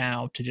for me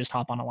now to just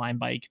hop on a Lime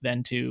bike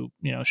than to,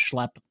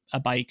 schlep a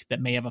bike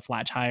that may have a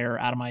flat tire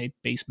out of my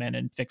basement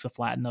and fix a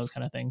flat and those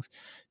kind of things.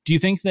 Do you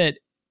think that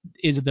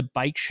is the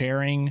bike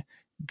sharing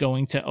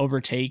going to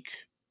overtake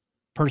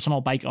personal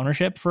bike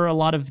ownership for a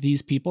lot of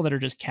these people that are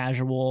just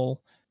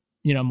casual,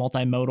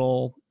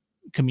 multimodal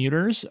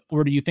commuters?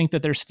 Or do you think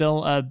that there's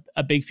still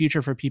a big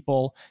future for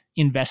people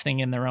investing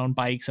in their own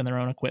bikes and their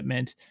own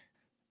equipment?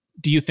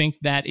 Do you think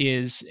that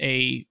is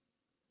a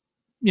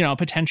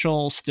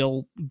potential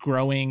still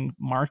growing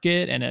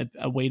market and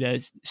a way to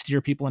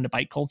steer people into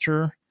bike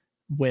culture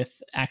with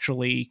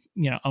actually,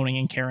 owning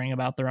and caring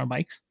about their own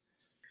bikes?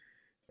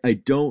 I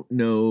don't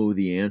know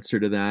the answer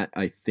to that.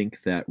 I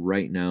think that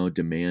right now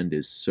demand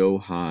is so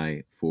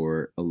high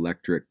for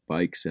electric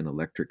bikes and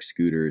electric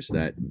scooters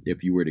that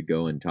if you were to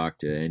go and talk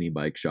to any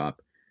bike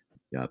shop,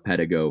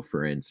 Pedigo,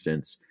 for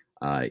instance,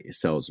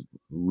 sells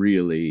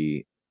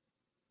really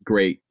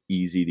great,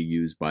 easy to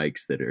use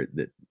bikes that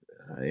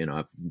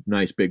have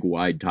nice big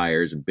wide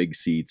tires and big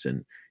seats,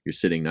 and you're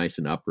sitting nice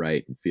and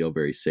upright and feel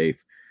very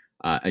safe.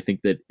 I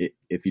think that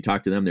if you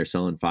talk to them, they're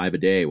selling 5 a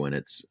day when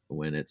it's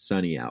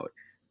sunny out.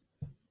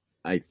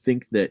 I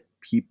think that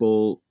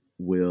people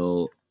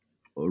will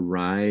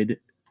ride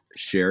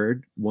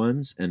shared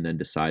ones and then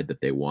decide that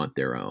they want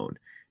their own,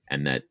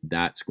 and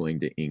that's going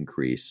to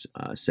increase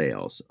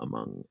sales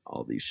among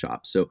all these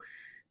shops. So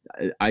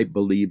I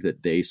believe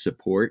that they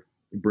support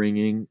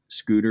bringing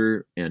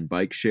scooter and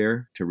bike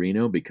share to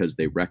Reno because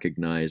they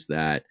recognize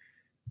that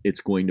it's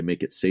going to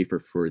make it safer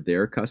for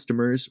their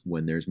customers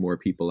when there's more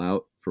people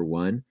out, for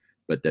one,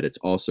 but that it's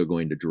also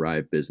going to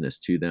drive business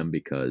to them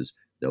because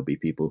there'll be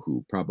people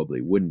who probably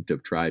wouldn't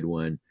have tried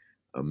one,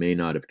 may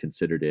not have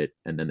considered it,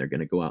 and then they're going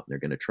to go out and they're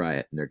going to try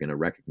it, and they're going to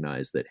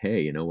recognize that, hey,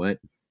 you know what?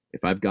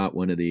 If I've got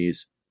one of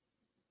these,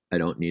 I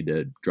don't need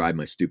to drive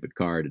my stupid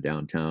car to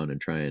downtown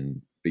and try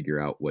and figure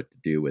out what to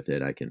do with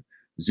it. I can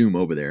zoom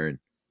over there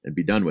and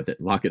be done with it,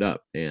 lock it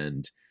up.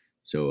 And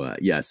so,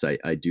 yes,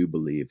 I do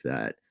believe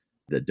that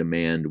the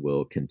demand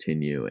will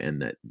continue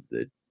and that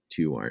the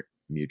two aren't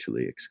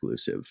mutually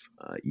exclusive,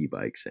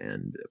 e-bikes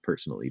and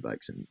personal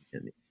e-bikes and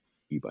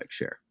e-bike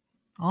share.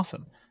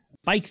 Awesome.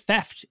 Bike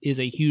theft is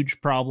a huge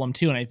problem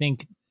too. And I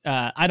think,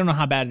 I don't know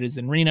how bad it is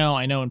in Reno.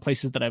 I know in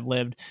places that I've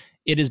lived,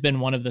 it has been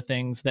one of the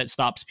things that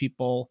stops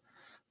people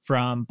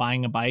from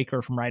buying a bike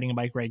or from riding a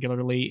bike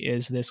regularly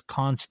is this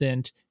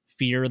constant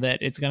fear that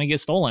it's going to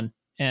get stolen.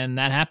 And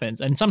that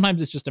happens. And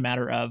sometimes it's just a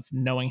matter of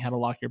knowing how to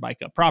lock your bike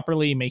up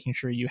properly, making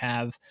sure you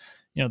have,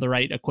 the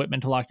right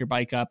equipment to lock your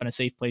bike up and a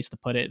safe place to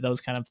put it, those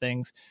kind of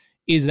things.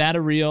 Is that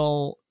a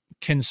real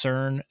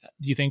concern,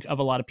 do you think, of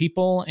a lot of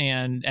people,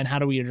 and how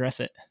do we address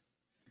it?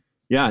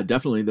 Yeah,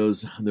 definitely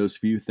those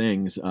few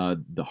things.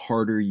 The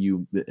harder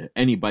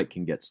any bike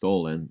can get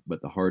stolen,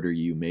 but the harder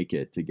you make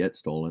it to get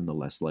stolen, the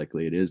less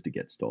likely it is to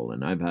get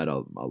stolen. I've had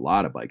a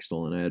lot of bikes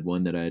stolen. I had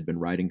one that I had been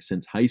riding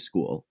since high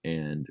school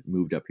and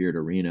moved up here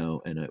to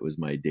Reno, and it was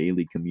my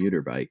daily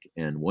commuter bike.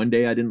 And one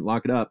day I didn't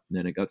lock it up, and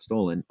then it got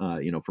stolen,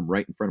 from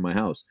right in front of my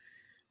house.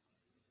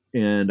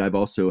 And I've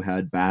also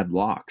had bad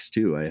locks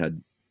too. I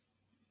had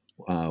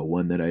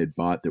one that I had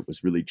bought that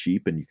was really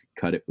cheap, and you could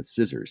cut it with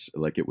scissors,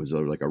 like it was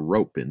like a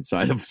rope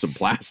inside of some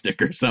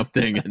plastic or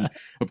something. And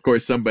of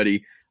course,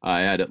 somebody I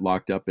had it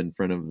locked up in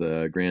front of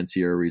the Grand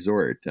Sierra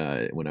Resort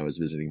when I was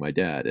visiting my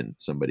dad, and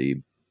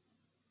somebody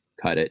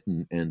cut it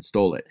and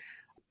stole it.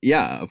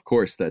 Yeah, of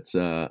course, that's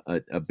a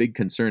big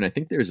concern. I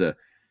think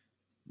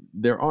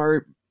there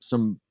are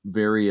some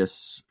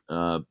various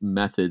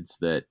methods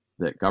that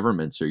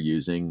governments are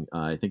using.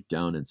 I think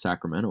down in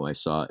Sacramento, I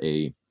saw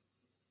a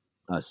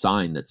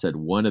sign that said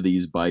one of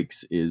these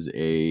bikes is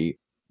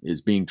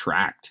being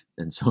tracked,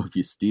 and so if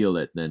you steal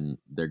it, then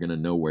they're going to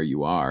know where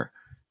you are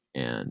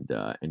and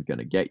going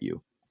to get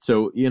you.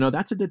 So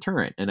that's a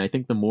deterrent, and I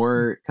think the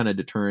more kind of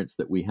deterrents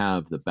that we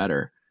have, the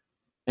better.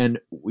 And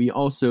we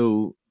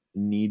also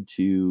need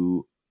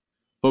to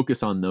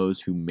focus on those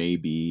who may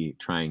be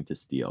trying to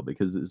steal,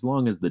 because as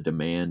long as the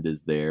demand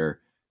is there,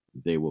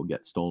 they will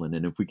get stolen.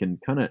 And if we can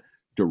kind of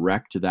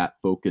direct that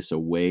focus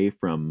away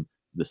from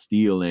the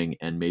stealing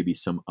and maybe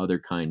some other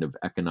kind of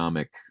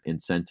economic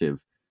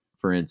incentive,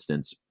 for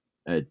instance,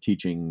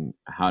 teaching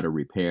how to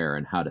repair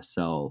and how to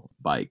sell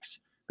bikes,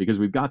 because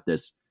we've got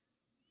this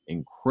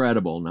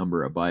incredible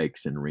number of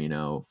bikes in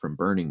Reno from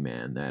Burning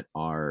Man that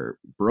are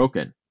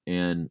broken.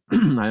 And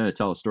I'm going to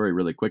tell a story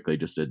really quickly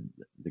just to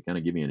kind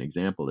of give you an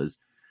example. Is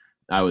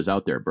I was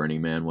out there at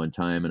Burning Man one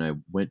time, and I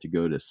went to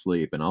go to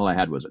sleep, and all I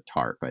had was a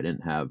tarp. I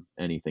didn't have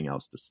anything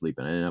else to sleep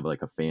in. I didn't have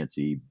like a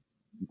fancy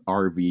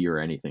RV or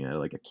anything. I had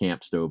like a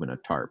camp stove and a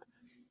tarp.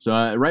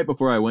 So right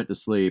before I went to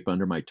sleep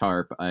under my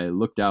tarp, I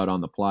looked out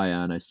on the playa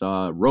and I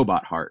saw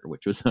Robot Heart,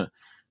 which was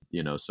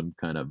some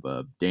kind of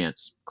a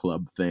dance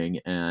club thing.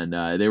 And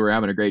they were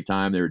having a great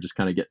time. They were just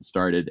kind of getting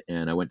started.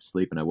 And I went to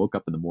sleep, and I woke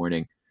up in the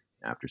morning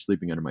after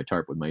sleeping under my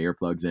tarp with my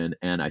earplugs in,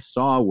 and I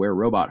saw where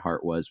Robot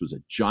Heart was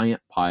a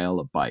giant pile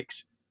of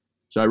bikes.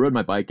 So I rode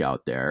my bike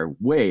out there,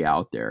 way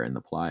out there in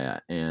the playa,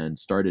 and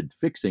started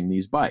fixing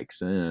these bikes.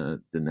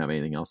 Didn't have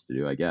anything else to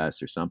do, I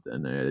guess, or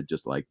something. I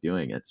just liked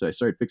doing it. So I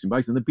started fixing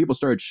bikes, and then people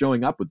started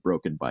showing up with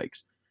broken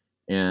bikes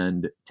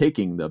and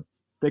taking the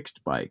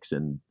fixed bikes.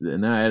 And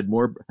then I had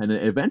more, and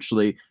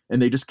eventually,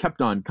 and they just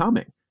kept on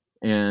coming.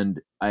 And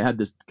I had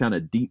this kind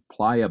of deep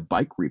playa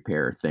bike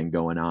repair thing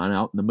going on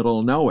out in the middle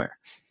of nowhere.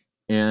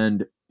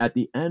 And at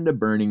the end of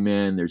Burning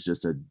Man, there's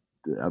just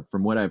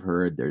from what I've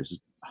heard, there's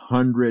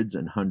hundreds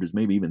and hundreds,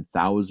 maybe even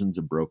thousands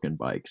of broken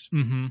bikes.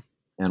 Mm-hmm.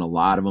 And a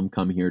lot of them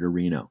come here to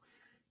Reno.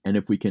 And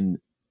if we can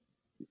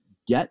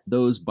get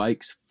those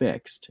bikes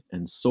fixed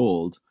and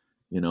sold,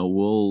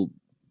 we'll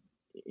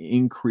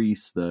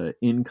increase the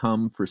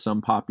income for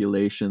some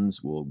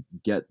populations. We'll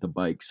get the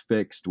bikes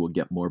fixed. We'll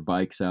get more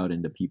bikes out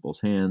into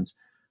people's hands.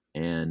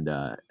 And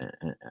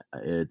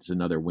it's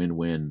another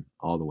win-win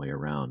all the way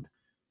around.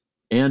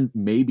 And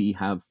maybe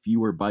have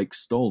fewer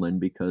bikes stolen,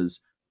 because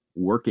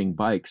working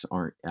bikes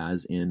aren't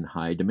as in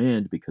high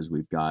demand because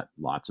we've got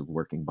lots of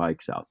working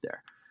bikes out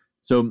there.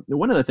 So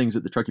one of the things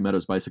that the Truckee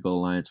Meadows Bicycle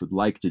Alliance would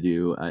like to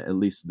do, at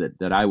least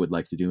that I would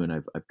like to do, and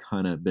I've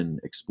kind of been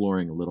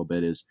exploring a little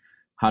bit, is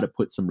how to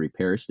put some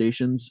repair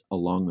stations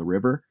along the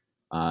river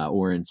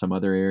or in some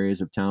other areas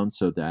of town,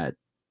 so that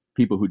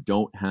people who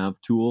don't have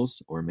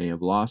tools or may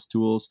have lost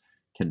tools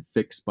can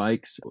fix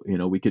bikes.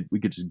 We could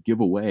just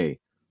give away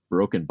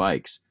broken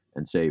bikes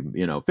and say,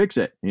 fix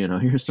it.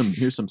 Here's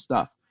some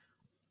stuff.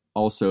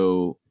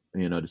 Also,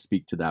 to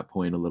speak to that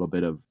point a little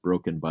bit of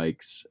broken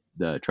bikes,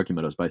 the Truckee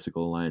Meadows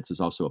Bicycle Alliance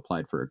has also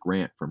applied for a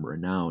grant from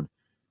Renown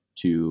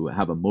to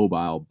have a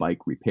mobile bike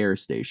repair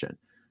station.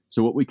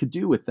 So what we could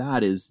do with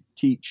that is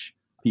teach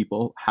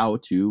people how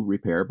to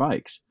repair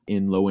bikes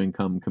in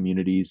low-income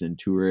communities, in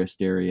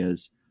tourist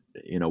areas,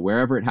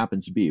 wherever it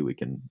happens to be. We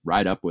can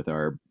ride up with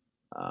our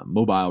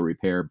mobile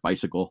repair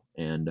bicycle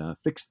and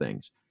fix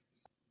things.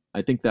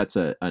 I think that's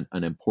an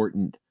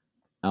important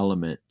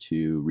element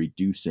to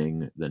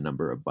reducing the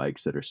number of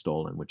bikes that are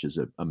stolen, which is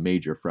a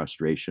major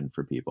frustration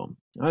for people.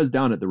 I was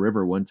down at the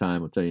river one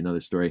time. I'll tell you another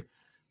story.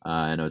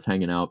 And I was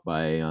hanging out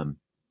by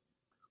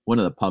one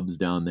of the pubs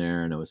down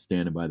there, and I was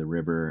standing by the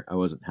river. I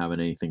wasn't having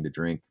anything to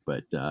drink,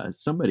 but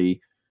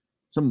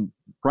some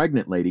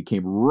pregnant lady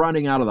came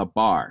running out of the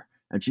bar,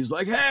 and she's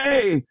like,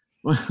 "Hey,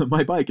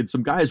 my bike!" And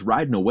some guy's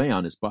riding away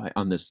on his bike,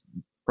 on this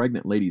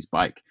pregnant lady's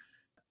bike.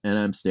 And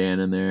I'm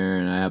standing there,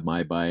 and I have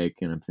my bike,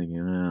 and I'm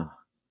thinking,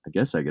 I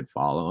guess I could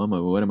follow him.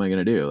 What am I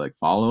going to do? Like,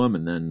 follow him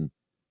and then,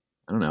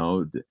 I don't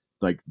know,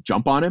 like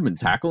jump on him and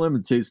tackle him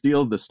and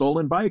steal the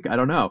stolen bike? I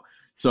don't know.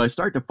 So I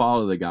start to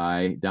follow the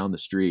guy down the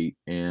street,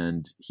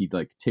 and he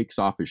like takes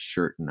off his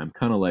shirt, and I'm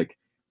kind of like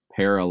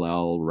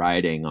parallel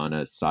riding on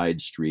a side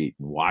street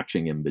and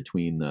watching him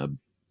between the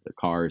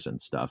cars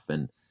and stuff.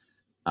 And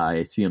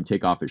I see him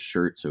take off his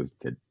shirt so he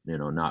could,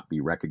 not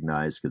be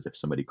recognized, because if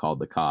somebody called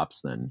the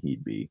cops, then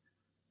he'd be,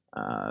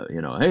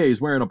 hey,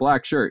 he's wearing a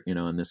black shirt,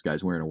 and this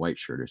guy's wearing a white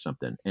shirt or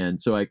something.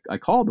 And so I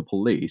called the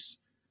police,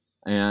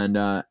 and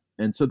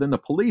so then the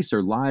police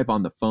are live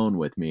on the phone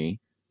with me,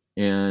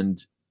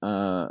 and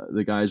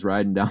the guy's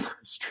riding down the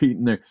street,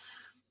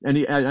 and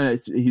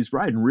he's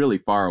riding really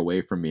far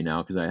away from me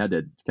now because I had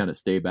to kind of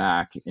stay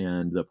back,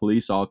 and the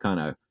police all kind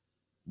of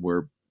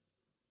were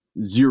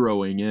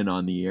zeroing in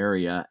on the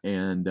area,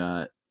 and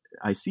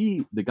I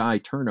see the guy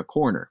turn a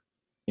corner,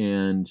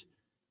 and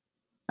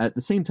at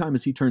the same time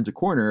as he turns a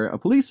corner, a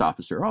police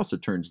officer also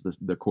turns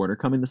the corner,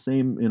 coming the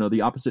same,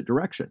 the opposite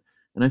direction.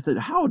 And I thought,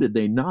 how did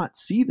they not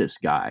see this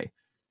guy?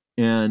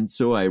 And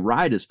so I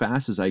ride as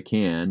fast as I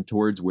can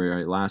towards where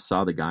I last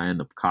saw the guy, and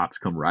the cops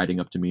come riding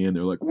up to me, and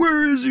they're like,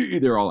 "Where is he?"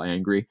 They're all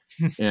angry,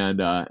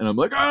 and I'm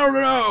like, "I don't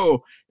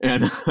know."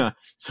 And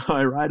so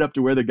I ride up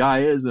to where the guy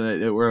is,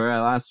 and where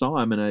I last saw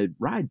him, and I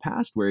ride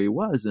past where he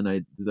was, and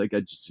he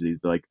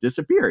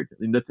disappeared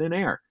into thin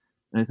air.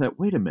 And I thought,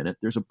 wait a minute,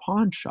 there's a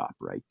pawn shop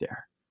right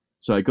there.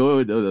 So I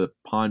go to the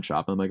pawn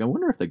shop, and I'm like, I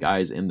wonder if the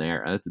guy's in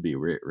there. That would be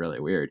really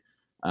weird.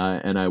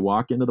 And I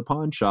walk into the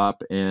pawn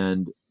shop,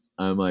 and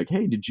I'm like,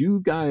 hey, did you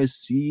guys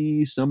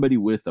see somebody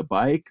with a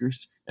bike?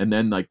 And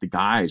then like the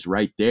guy's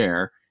right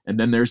there, and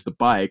then there's the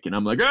bike, and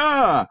I'm like,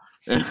 ah!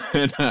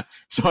 And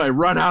so I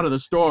run out of the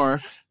store,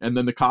 and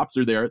then the cops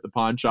are there at the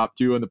pawn shop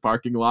too in the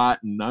parking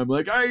lot, and I'm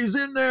like, hey, he's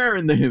in there,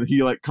 and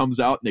he like comes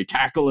out, and they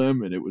tackle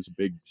him, and it was a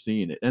big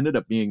scene. It ended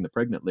up being the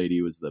pregnant lady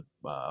who was the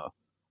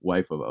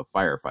wife of a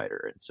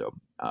firefighter, and so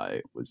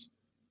it was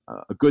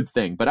a good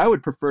thing. But I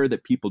would prefer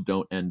that people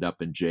don't end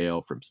up in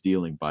jail from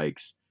stealing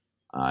bikes.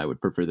 I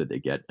would prefer that they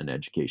get an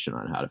education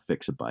on how to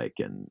fix a bike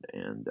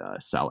and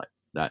sell it.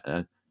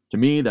 That to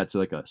me, that's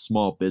like a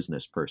small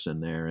business person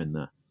there in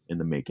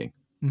the making.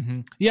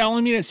 Mm-hmm. Yeah, well,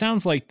 I mean, it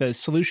sounds like the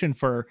solution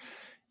for,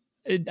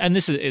 and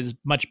this is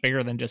much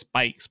bigger than just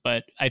bikes,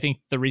 but I think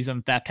the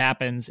reason theft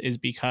happens is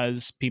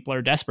because people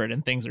are desperate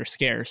and things are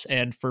scarce.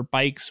 And for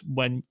bikes,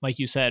 when, like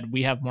you said,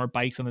 we have more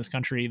bikes in this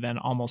country than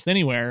almost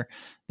anywhere,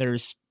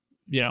 there's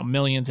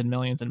millions and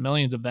millions and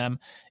millions of them.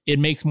 It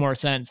makes more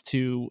sense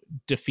to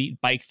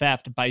defeat bike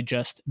theft by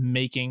just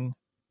making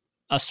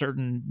a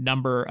certain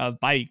number of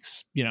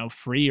bikes,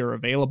 free or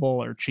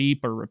available or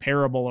cheap or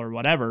repairable or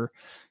whatever,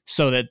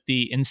 so that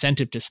the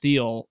incentive to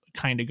steal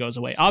kind of goes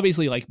away.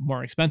 Obviously, like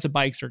more expensive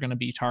bikes are going to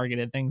be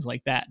targeted, things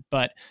like that.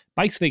 But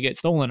bikes that get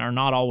stolen are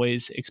not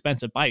always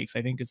expensive bikes.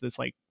 I think it's this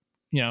like,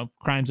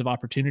 crimes of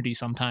opportunity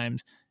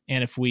sometimes.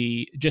 And if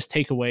we just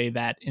take away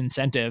that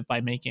incentive by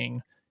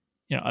making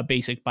a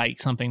basic bike,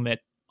 something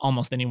that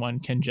almost anyone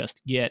can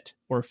just get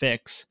or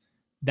fix,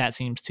 that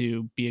seems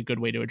to be a good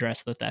way to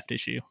address the theft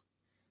issue.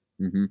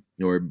 Mm-hmm.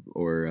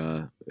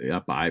 Or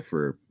buy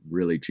for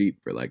really cheap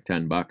for like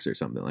 $10 or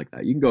something like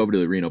that. You can go over to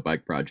the Reno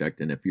Bike Project,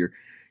 and if your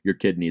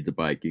kid needs a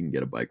bike, you can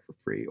get a bike for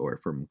free, or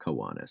from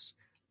Kiwanis.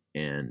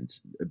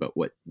 But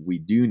what we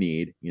do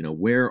need,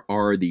 where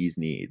are these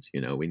needs?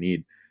 We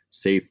need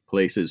safe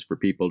places for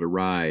people to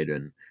ride,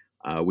 and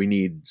we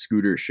need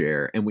scooter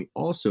share, and we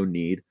also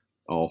need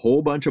a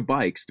whole bunch of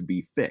bikes to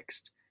be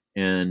fixed.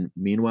 And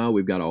meanwhile,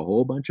 we've got a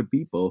whole bunch of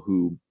people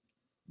who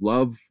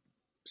love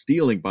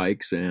stealing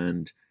bikes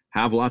and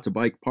have lots of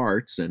bike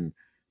parts and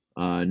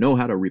know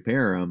how to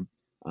repair them.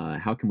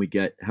 How can we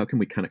kind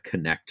of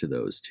connect to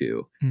those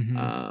two?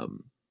 Mm-hmm.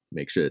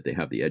 Make sure that they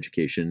have the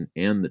education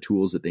and the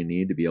tools that they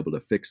need to be able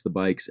to fix the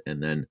bikes,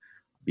 and then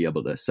be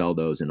able to sell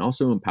those, and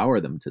also empower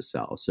them to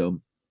sell.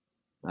 So,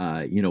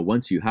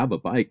 once you have a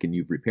bike and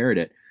you've repaired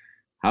it,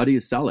 how do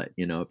you sell it?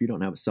 If you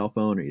don't have a cell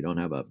phone, or you don't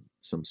have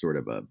some sort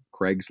of a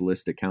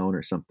Craigslist account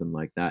or something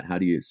like that, how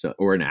do you sell,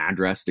 or an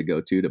address to go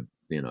to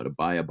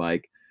buy a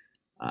bike?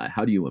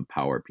 How do you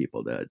empower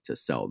people to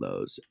sell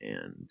those?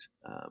 And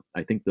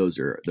I think those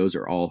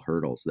are all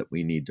hurdles that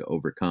we need to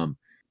overcome.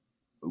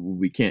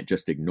 We can't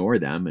just ignore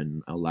them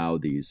and allow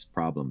these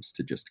problems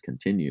to just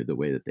continue the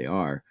way that they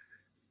are.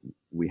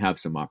 We have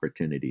some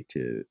opportunity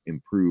to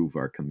improve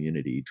our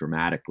community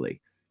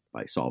dramatically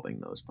by solving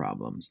those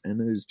problems. And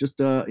there's just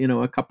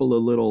a couple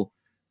of little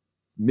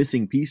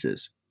missing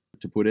pieces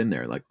to put in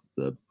there, like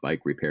the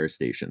bike repair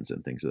stations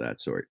and things of that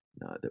sort,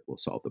 that will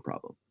solve the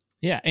problem.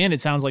 Yeah, and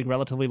it sounds like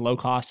relatively low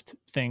cost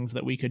things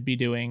that we could be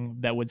doing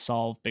that would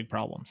solve big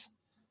problems.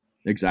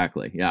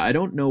 Exactly. Yeah, I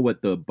don't know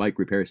what the bike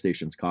repair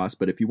stations cost,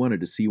 but if you wanted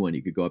to see one,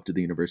 you could go up to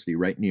the university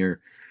right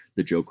near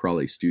the Joe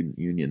Crawley Student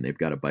Union. They've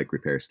got a bike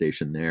repair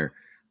station there.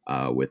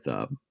 With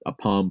a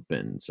pump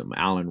and some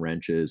Allen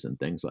wrenches and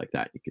things like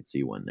that. You could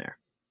see one there.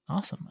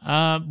 Awesome.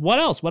 What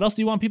else? What else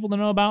do you want people to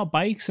know about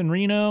bikes in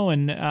Reno?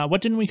 And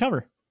what didn't we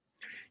cover?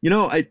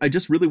 I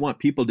just really want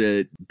people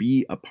to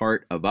be a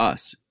part of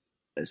us.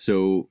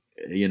 So,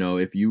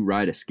 if you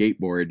ride a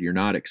skateboard, you're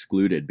not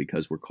excluded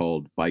because we're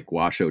called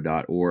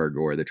bikewasho.org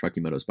or the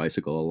Truckee Meadows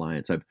Bicycle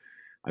Alliance. I've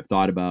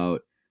thought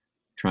about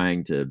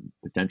trying to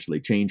potentially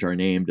change our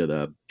name to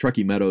the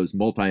Truckee Meadows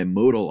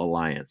Multimodal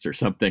Alliance or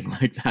something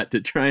like that to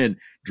try and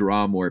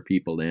draw more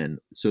people in.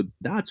 So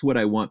that's what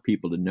I want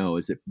people to know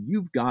is if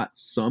you've got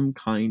some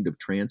kind of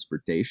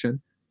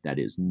transportation that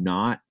is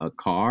not a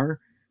car,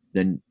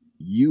 then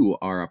you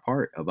are a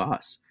part of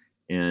us.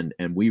 And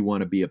we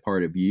want to be a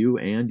part of you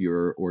and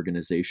your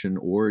organization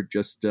or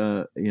just,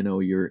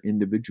 your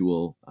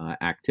individual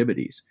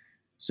activities.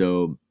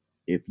 So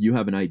if you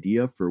have an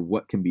idea for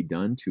what can be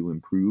done to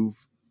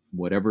improve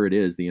whatever it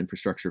is, the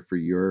infrastructure for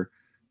your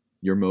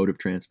mode of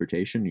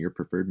transportation, your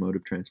preferred mode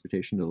of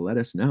transportation, to let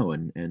us know.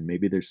 And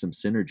maybe there's some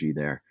synergy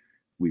there.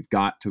 We've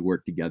got to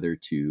work together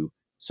to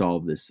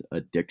solve this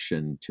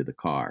addiction to the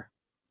car.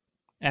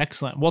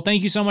 Excellent. Well,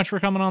 thank you so much for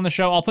coming on the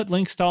show. I'll put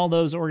links to all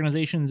those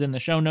organizations in the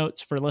show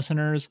notes for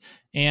listeners.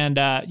 And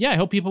I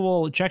hope people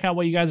will check out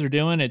what you guys are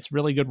doing. It's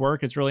really good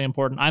work. It's really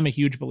important. I'm a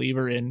huge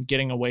believer in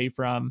getting away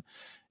from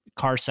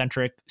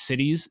car-centric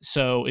cities.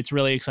 So it's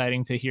really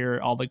exciting to hear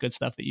all the good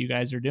stuff that you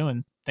guys are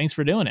doing. Thanks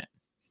for doing it.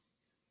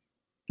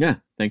 Yeah.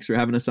 Thanks for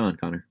having us on,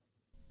 Connor.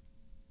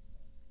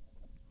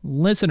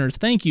 Listeners,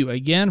 thank you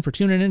again for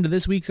tuning into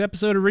this week's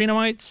episode of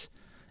Reno-ites.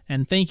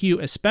 And thank you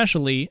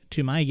especially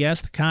to my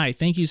guest, Kai.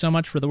 Thank you so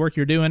much for the work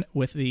you're doing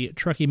with the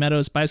Truckee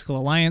Meadows Bicycle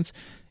Alliance.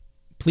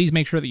 Please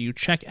make sure that you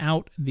check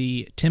out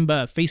the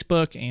Timba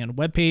Facebook and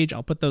webpage.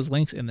 I'll put those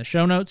links in the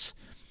show notes.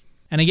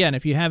 And again,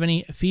 if you have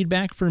any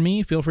feedback for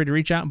me, feel free to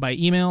reach out by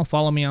email.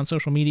 Follow me on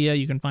social media.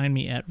 You can find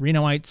me at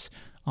Reno-ites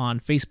on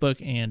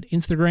Facebook and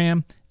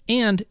Instagram.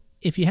 And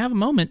if you have a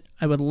moment,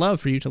 I would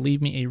love for you to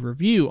leave me a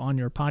review on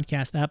your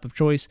podcast app of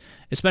choice,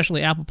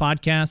 especially Apple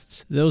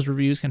Podcasts. Those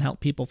reviews can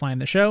help people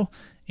find the show.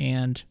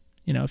 And,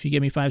 if you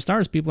give me 5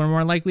 stars, people are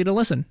more likely to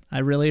listen. I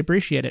really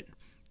appreciate it.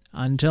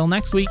 Until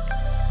next week.